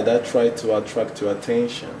side, I tried to attract your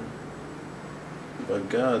attention. But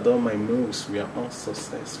God, all my moves were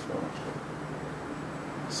unsuccessful.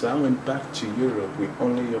 So I went back to Europe with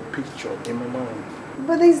only your picture in my mind.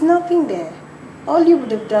 But there's nothing there. All you would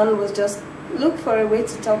have done was just look for a way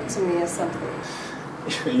to talk to me or something.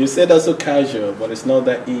 You said that so casual, but it's not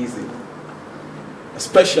that easy.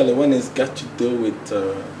 Especially when it's got to do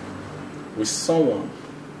with someone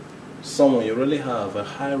you really have a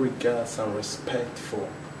high regards and respect for.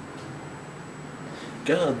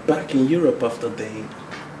 God, back in Europe after that,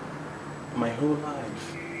 my whole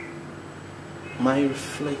life, my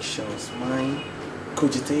reflections, my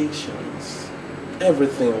cogitations,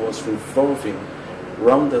 everything was revolving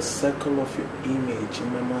around the circle of your image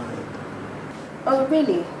in my mind. Oh,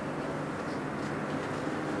 really?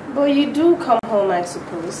 But you do come home, I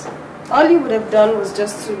suppose. All you would have done was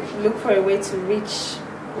just to look for a way to reach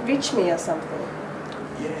me or something.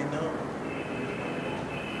 Yeah, I know.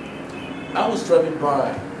 I was driving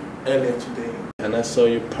by earlier today and I saw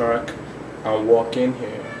you park and walk in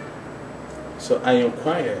here. So I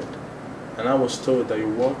inquired and I was told that you're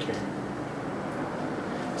walking.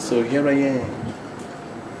 So here I am.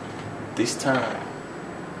 This time.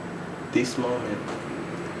 This moment.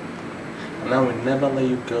 And I will never let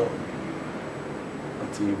you go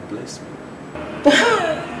until you bless me.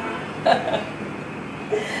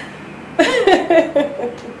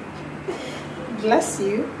 Bless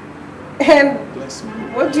you? And bless me.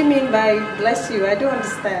 What do you mean by bless you? I don't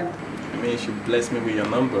understand. I mean, you should bless me with your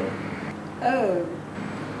number. Oh.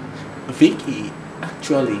 Vicky,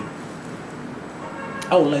 actually,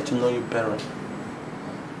 I would like to know you better.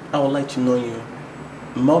 I would like to know you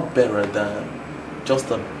more better than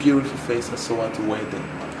just a beautiful face I saw at the wedding.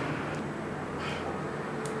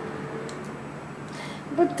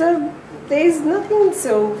 But there is nothing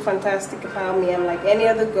so fantastic about me. I'm like any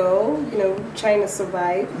other girl, you know, trying to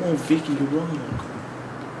survive. No, Vicky, you're wrong.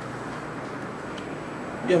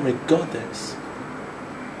 You're a goddess.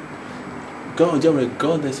 God, you're a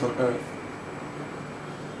goddess on earth.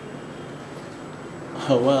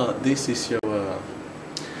 Oh, well, this is your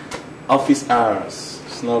office hours.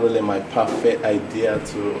 It's not really my perfect idea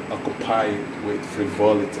to occupy with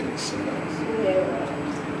frivolities, you know. Yeah.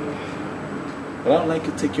 But I'd like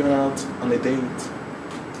to take you out on a date.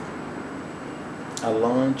 A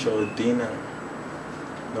lunch or a dinner.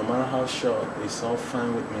 No matter how short, it's all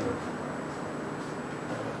fine with me.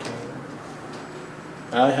 Okay.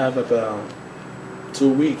 I have about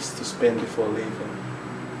 2 weeks to spend before leaving.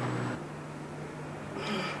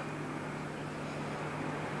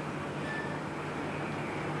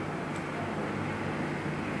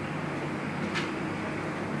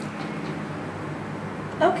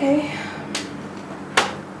 Okay.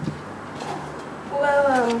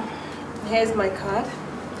 Well, here's my card.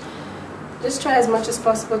 Just try as much as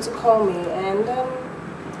possible to call me and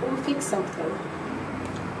we'll fix something.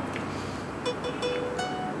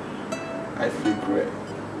 I feel great.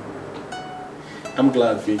 I'm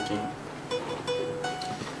glad, Vicky.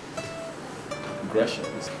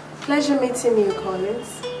 Gracious. Pleasure meeting you,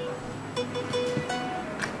 Collins.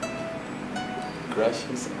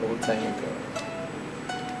 Gracious, old time ago.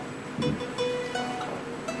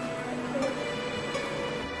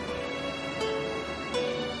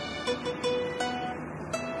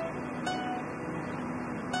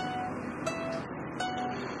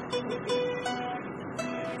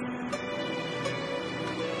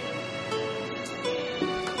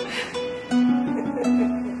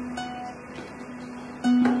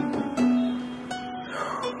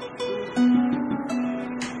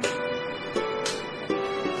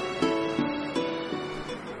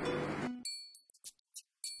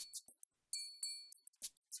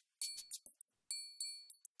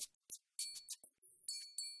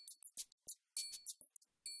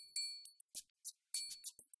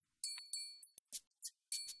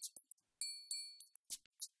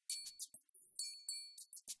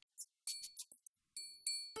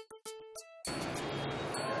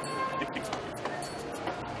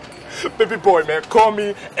 Baby boy, man, call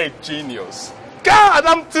me a genius. God,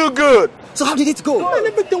 I'm too good. So how did it go? Man,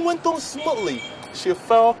 everything went on smoothly. She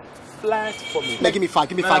fell flat for me. Man, give me five,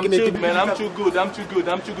 give me Man, five, give me Man, I'm too good,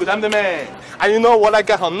 I'm the man. And you know what? I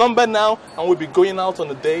got her number now, and we'll be going out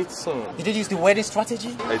on a date soon. You did use the wedding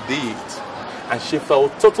strategy? I did. And she fell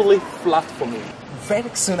totally flat for me.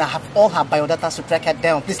 Very soon I have all her biodata to track her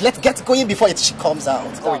down. Please, let's get going before she comes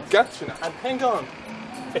out. Oh, we got you now. And hang on.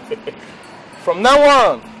 From now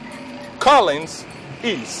on, Collins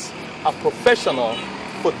is a professional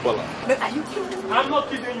footballer. Man, are you kidding? I'm not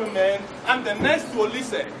kidding you, man. I'm the next to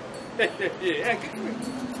Olise.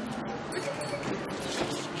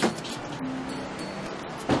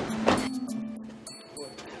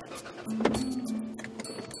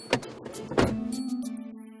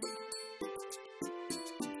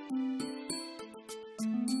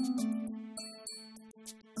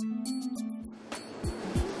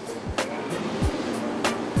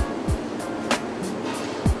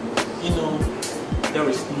 There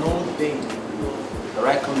is no day that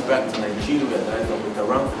I come back to Nigeria that I don't look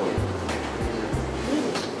around for you.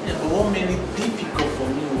 Yeah, but what made it difficult for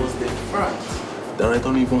me was the fact that I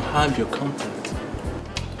don't even have your contact.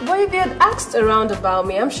 But if you had asked around about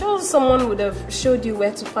me, I'm sure someone would have showed you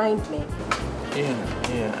where to find me.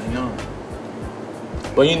 Yeah, I know.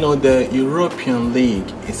 But you know, the European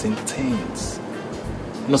League is intense.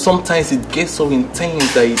 You know, sometimes it gets so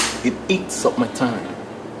intense that it eats up my time.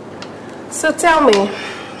 So tell me,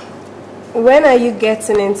 when are you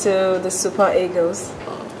getting into the Super Eagles?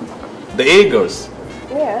 The Eagles?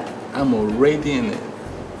 Yeah. I'm already in it.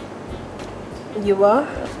 You are?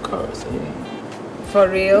 Of course, yeah. For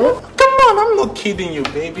real? Come on, I'm not kidding you,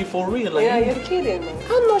 baby, for real. Like, yeah, you're kidding me.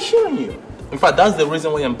 I'm not showing you. In fact, that's the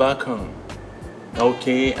reason why I'm back home.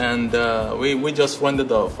 Okay, and we just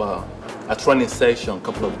rounded off a training session a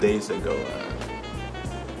couple of days ago.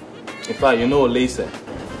 In fact, you know Olise?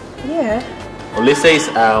 Yeah. Olise is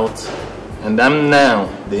out, and I'm now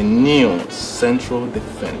the new central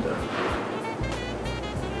defender.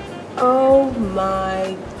 Oh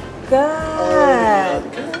my God.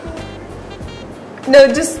 No,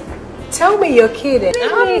 just tell me you're kidding.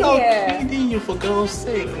 I'm not kidding you, for God's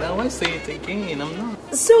sake. Now I say it again, I'm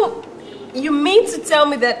not. So, you mean to tell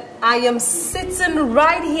me that I am sitting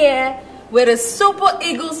right here with a Super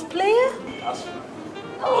Eagles player? That's right.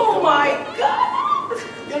 Oh my God.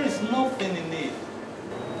 There is nothing in it.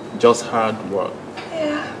 Just hard work.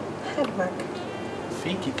 Yeah, hard work.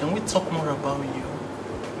 Vicky, can we talk more about you?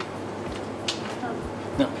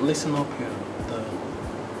 Now, listen up here.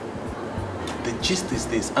 The gist is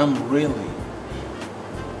this. I'm really,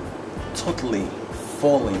 totally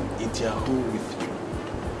falling into a hole with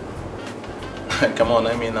you. Come on,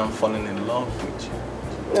 I mean, I'm falling in love with you.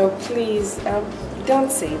 No, please, don't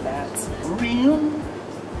say that. Real?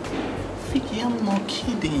 Vicky, I'm not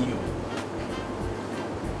kidding you.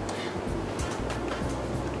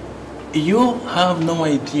 You have no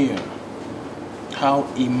idea how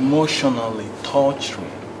emotionally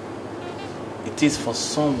torturing it is for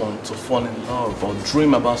someone to fall in love or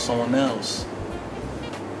dream about someone else.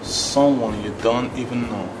 Someone you don't even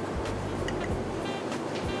know.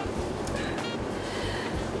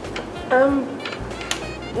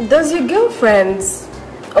 Does your girlfriends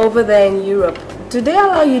over there in Europe, do they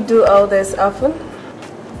allow you to do all this often?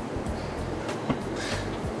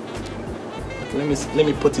 Let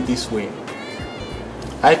me put it this way.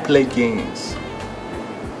 I play games,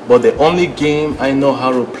 but the only game I know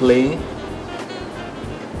how to play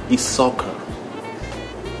is soccer.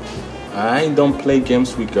 I don't play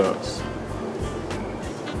games with girls.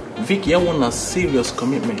 Vicky, I want a serious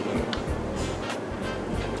commitment here.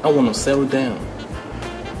 I want to settle down.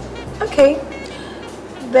 Okay,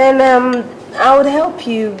 then I would help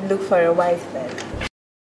you look for a wife then.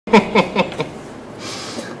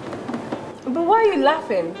 But why are you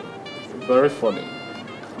laughing? Very funny.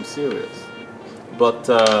 I'm serious. But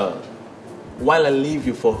while I leave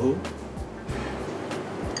you for who?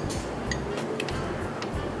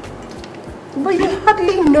 But you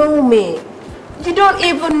hardly know me. You don't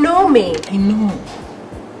even know me. I know.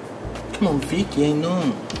 Come on, Vicky, I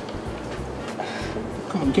know.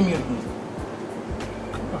 Come on, give me your hand.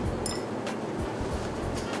 Come on.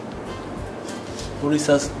 But it's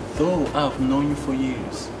as though I've known you for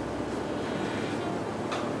years.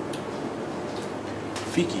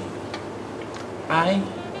 Vicky, I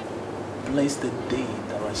bless the day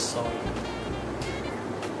that I saw you.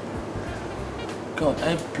 God,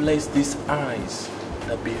 I bless these eyes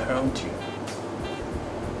that beheld you.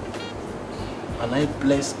 And I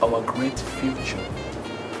bless our great future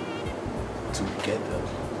together.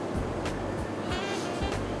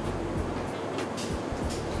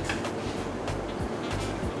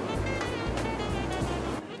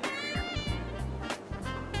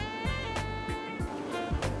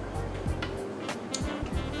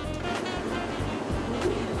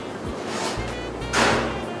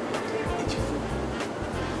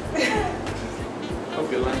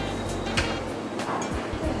 Hope you like it.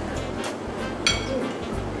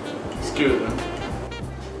 It's good, huh?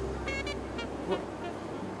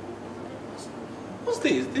 What's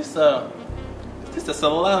this? This the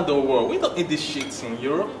Salando world. We don't eat these shits in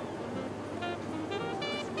Europe.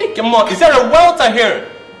 Hey, come on. Is there a welter here?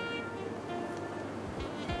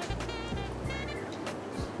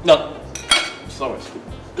 No. Sorry.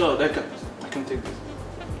 God, I can take this.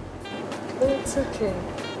 It's okay.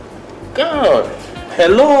 God.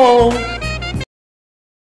 Hello.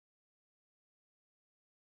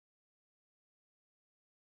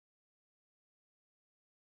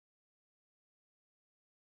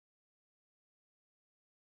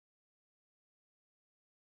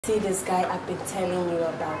 See this guy I've been telling you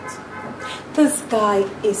about. This guy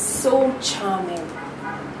is so charming.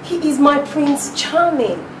 He is my Prince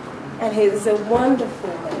Charming. And he is a wonderful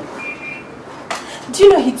man. Do you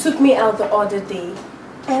know he took me out the other day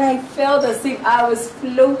and I felt as if I was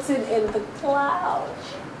floating in the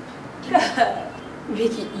clouds.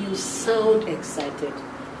 Vicky, you sound excited,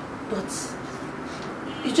 but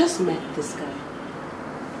you just met this guy.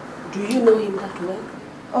 Do you know him that well?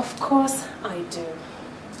 Of course I do.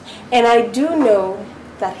 And I do know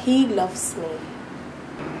that he loves me.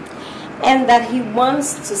 And that he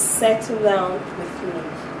wants to settle down with me.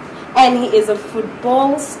 And he is a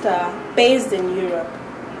football star based in Europe,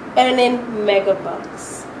 earning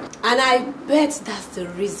megabucks. And I bet that's the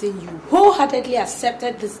reason you wholeheartedly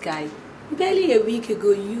accepted this guy. Barely a week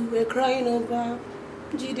ago, you were crying over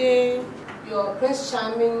Jide, your Prince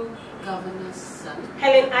Charming governor's son.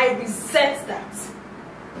 Helen, I resent that.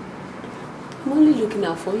 I'm only looking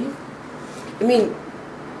out for you. I mean,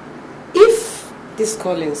 if this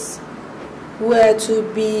Collins were to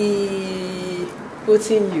be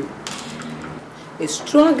putting you, a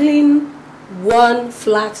struggling,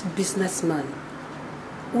 one-flat businessman,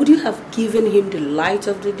 would you have given him the light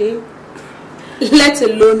of the day? Let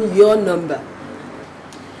alone your number.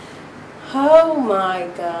 Oh my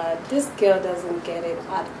God, this girl doesn't get it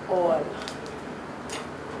at all.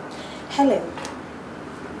 Helen,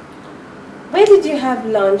 where did you have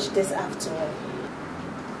lunch this afternoon?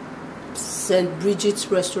 St. Bridget's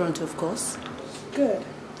restaurant, of course. Good.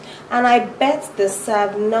 And I bet they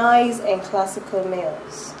serve nice and classical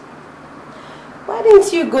meals. Why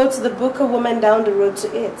didn't you go to the Booker Woman down the road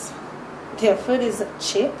to eat? Their food is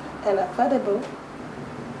cheap and affordable.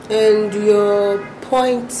 And your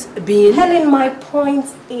point being? Helen, my point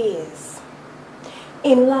is,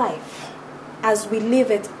 in life, as we live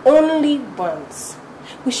it only once,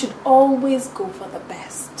 we should always go for the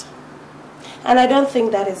best. And I don't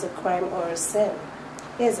think that is a crime or a sin,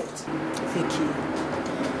 is it? Vicky,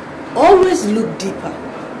 always look deeper,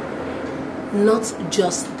 not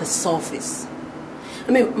just the surface.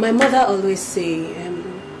 I mean, my mother always say,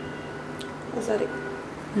 what's that?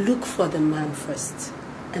 Look for the man first,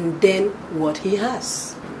 and then what he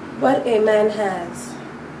has. What a man has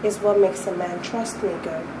is what makes a man trust me,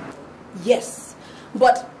 girl. Yes,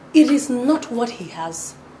 but it is not what he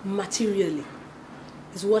has materially.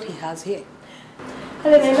 It's what he has here.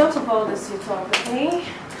 Helen, enough of all this you talk, okay?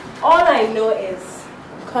 All I know is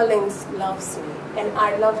Collins loves me, and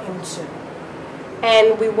I love him too.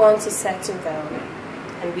 And we want to settle down.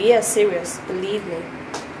 And we are serious, believe me.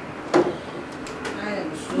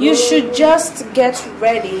 You should just get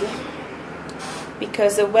ready,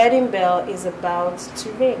 because the wedding bell is about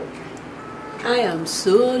to ring. I am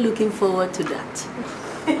so looking forward to that.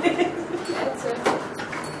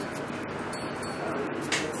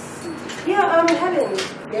 Yeah, Helen.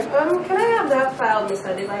 Yeah. Can I have that file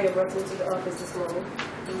Mr. Adebayo brought into the office this morning?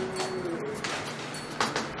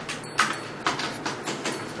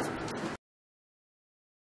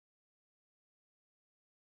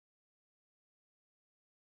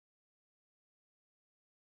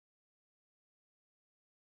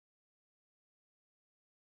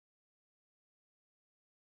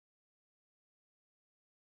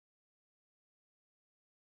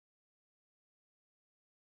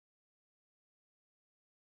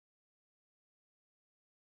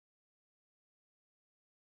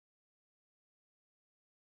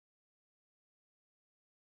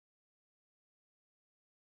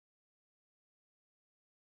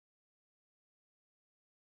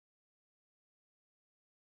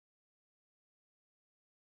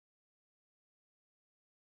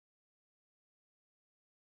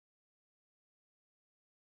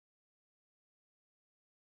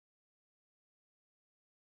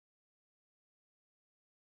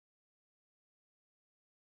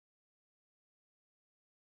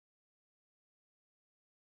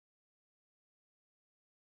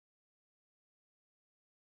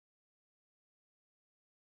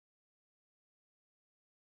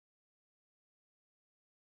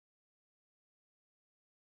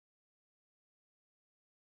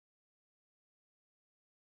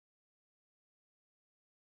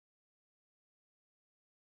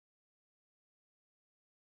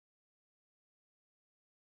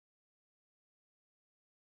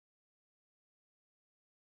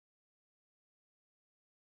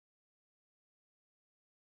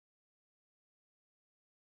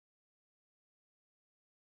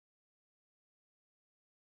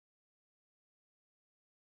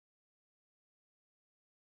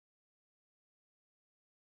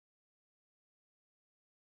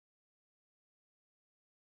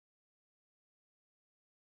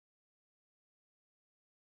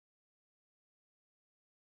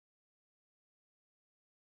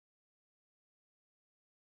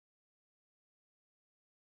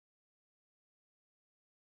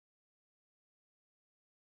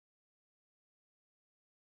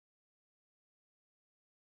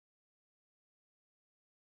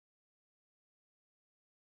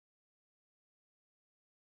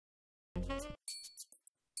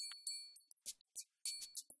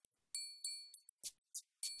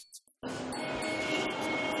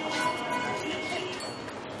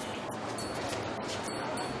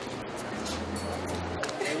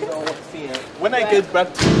 When I get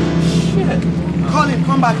back to shit. Colin,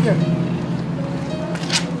 come back here.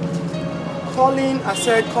 Colin, I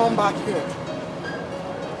said come back here.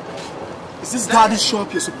 Is this daddy's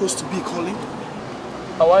shop you're supposed to be, Colin?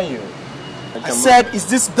 How are you? I said, is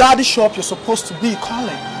this daddy's shop you're supposed to be,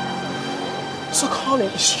 Colin? So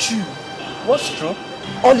Colin, it's true. What's true?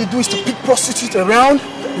 All you do is to pick prostitutes around,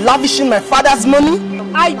 lavishing my father's money.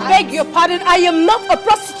 I beg your pardon, I am not a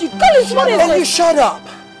prostitute. Collins, what is it? You shut up.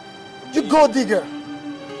 You gold digger.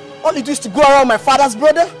 All you do is to go around my father's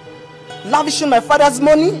brother, lavishing my father's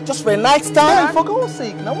money just for a night's time. Man, for God's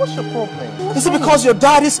sake, now what's your problem? Is it because your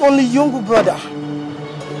daddy's only younger brother?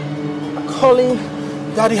 Colin,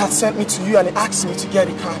 daddy had sent me to you and he asked me to get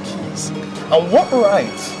the car keys. And what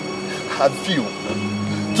right have you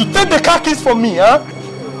to take the car keys from me, huh?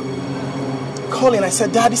 Colin, I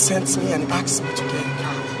said daddy sent me and he asked me to get the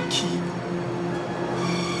car key.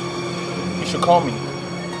 You should call me.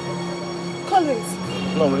 Collins.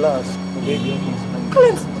 No, relax. Baby,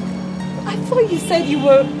 Collins, I thought you said you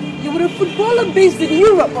were a footballer based in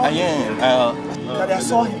Europe. I am. Daddy, I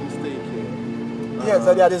saw him. Yes,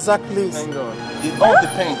 Daddy, at the exact place. Thank God. It all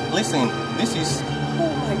depends. Listen, this is...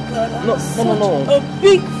 Oh my God, No. a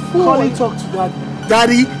big fool. Colin, talk to Daddy.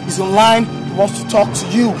 Daddy is online He wants to talk to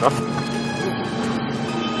you.